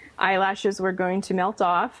my eyelashes were going to melt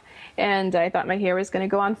off, and I thought my hair was going to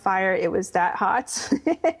go on fire. It was that hot.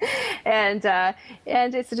 and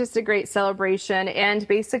it's just a great celebration. And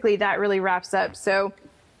basically that really wraps up. So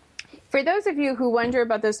for those of you who wonder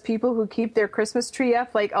about those people who keep their Christmas tree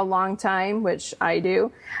up a long time, which I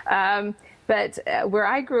do, but where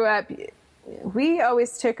I grew up, we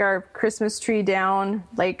always took our Christmas tree down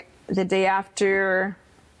the day after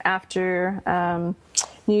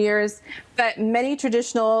New Year's, but many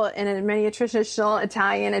traditional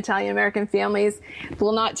Italian-American families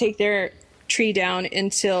will not take their tree down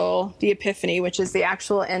until the Epiphany, which is the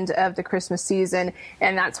actual end of the Christmas season,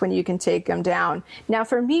 and that's when you can take them down. Now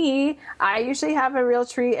for me, I usually have a real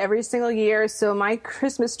tree every single year, so my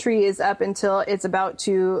Christmas tree is up until it's about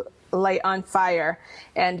to light on fire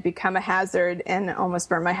and become a hazard and almost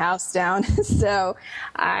burn my house down. So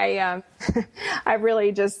I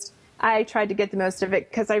tried to get the most of it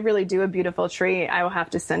because I really do a beautiful tree. I will have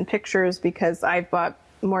to send pictures because I've bought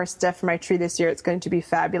more stuff for my tree this year. It's going to be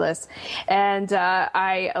fabulous. And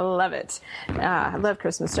I love it. I love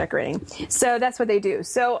Christmas decorating. So that's what they do.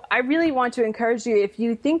 So I really want to encourage you, if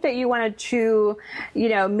you think that you wanted to,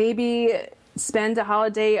 maybe spend a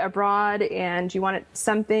holiday abroad and you want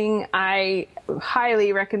something, I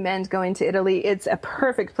highly recommend going to Italy. It's a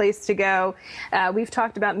perfect place to go. We've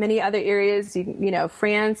talked about many other areas,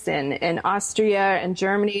 France and Austria and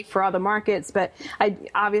Germany for all the markets, but I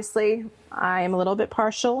am a little bit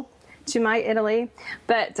partial to my Italy.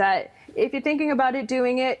 But if you're thinking about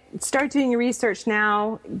doing it, start doing your research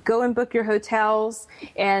now. Go and book your hotels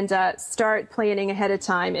and start planning ahead of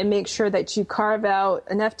time, and make sure that you carve out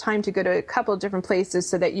enough time to go to a couple of different places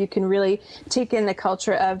so that you can really take in the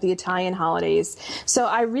culture of the Italian holidays. So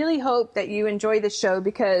I really hope that you enjoy the show,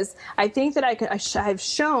 because I think that I've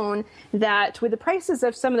shown that with the prices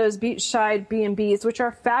of some of those beachside B&Bs, which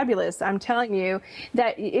are fabulous, I'm telling you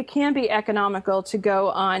that it can be economical to go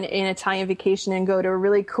on an Italian vacation and go to a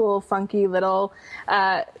really cool, funky little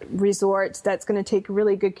resort that's going to take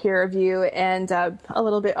really good care of you, and a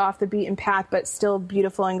little bit off the beaten path, but still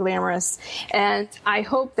beautiful and glamorous. And I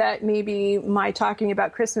hope that maybe my talking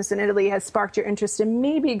about Christmas in Italy has sparked your interest in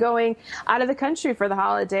maybe going out of the country for the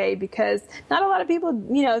holiday, because not a lot of people,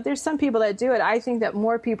 there's some people that do it. I think that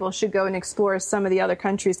more people should go and explore some of the other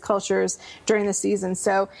countries' cultures during the season.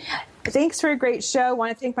 So thanks for a great show. I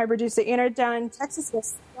want to thank my producer, Anna, down in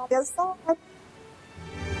Texas.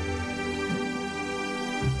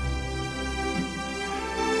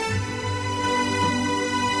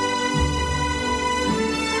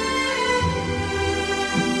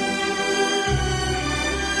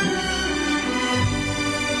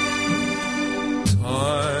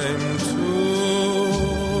 Time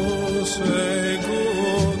to say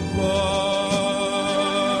goodbye.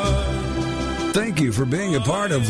 Thank you for being a part of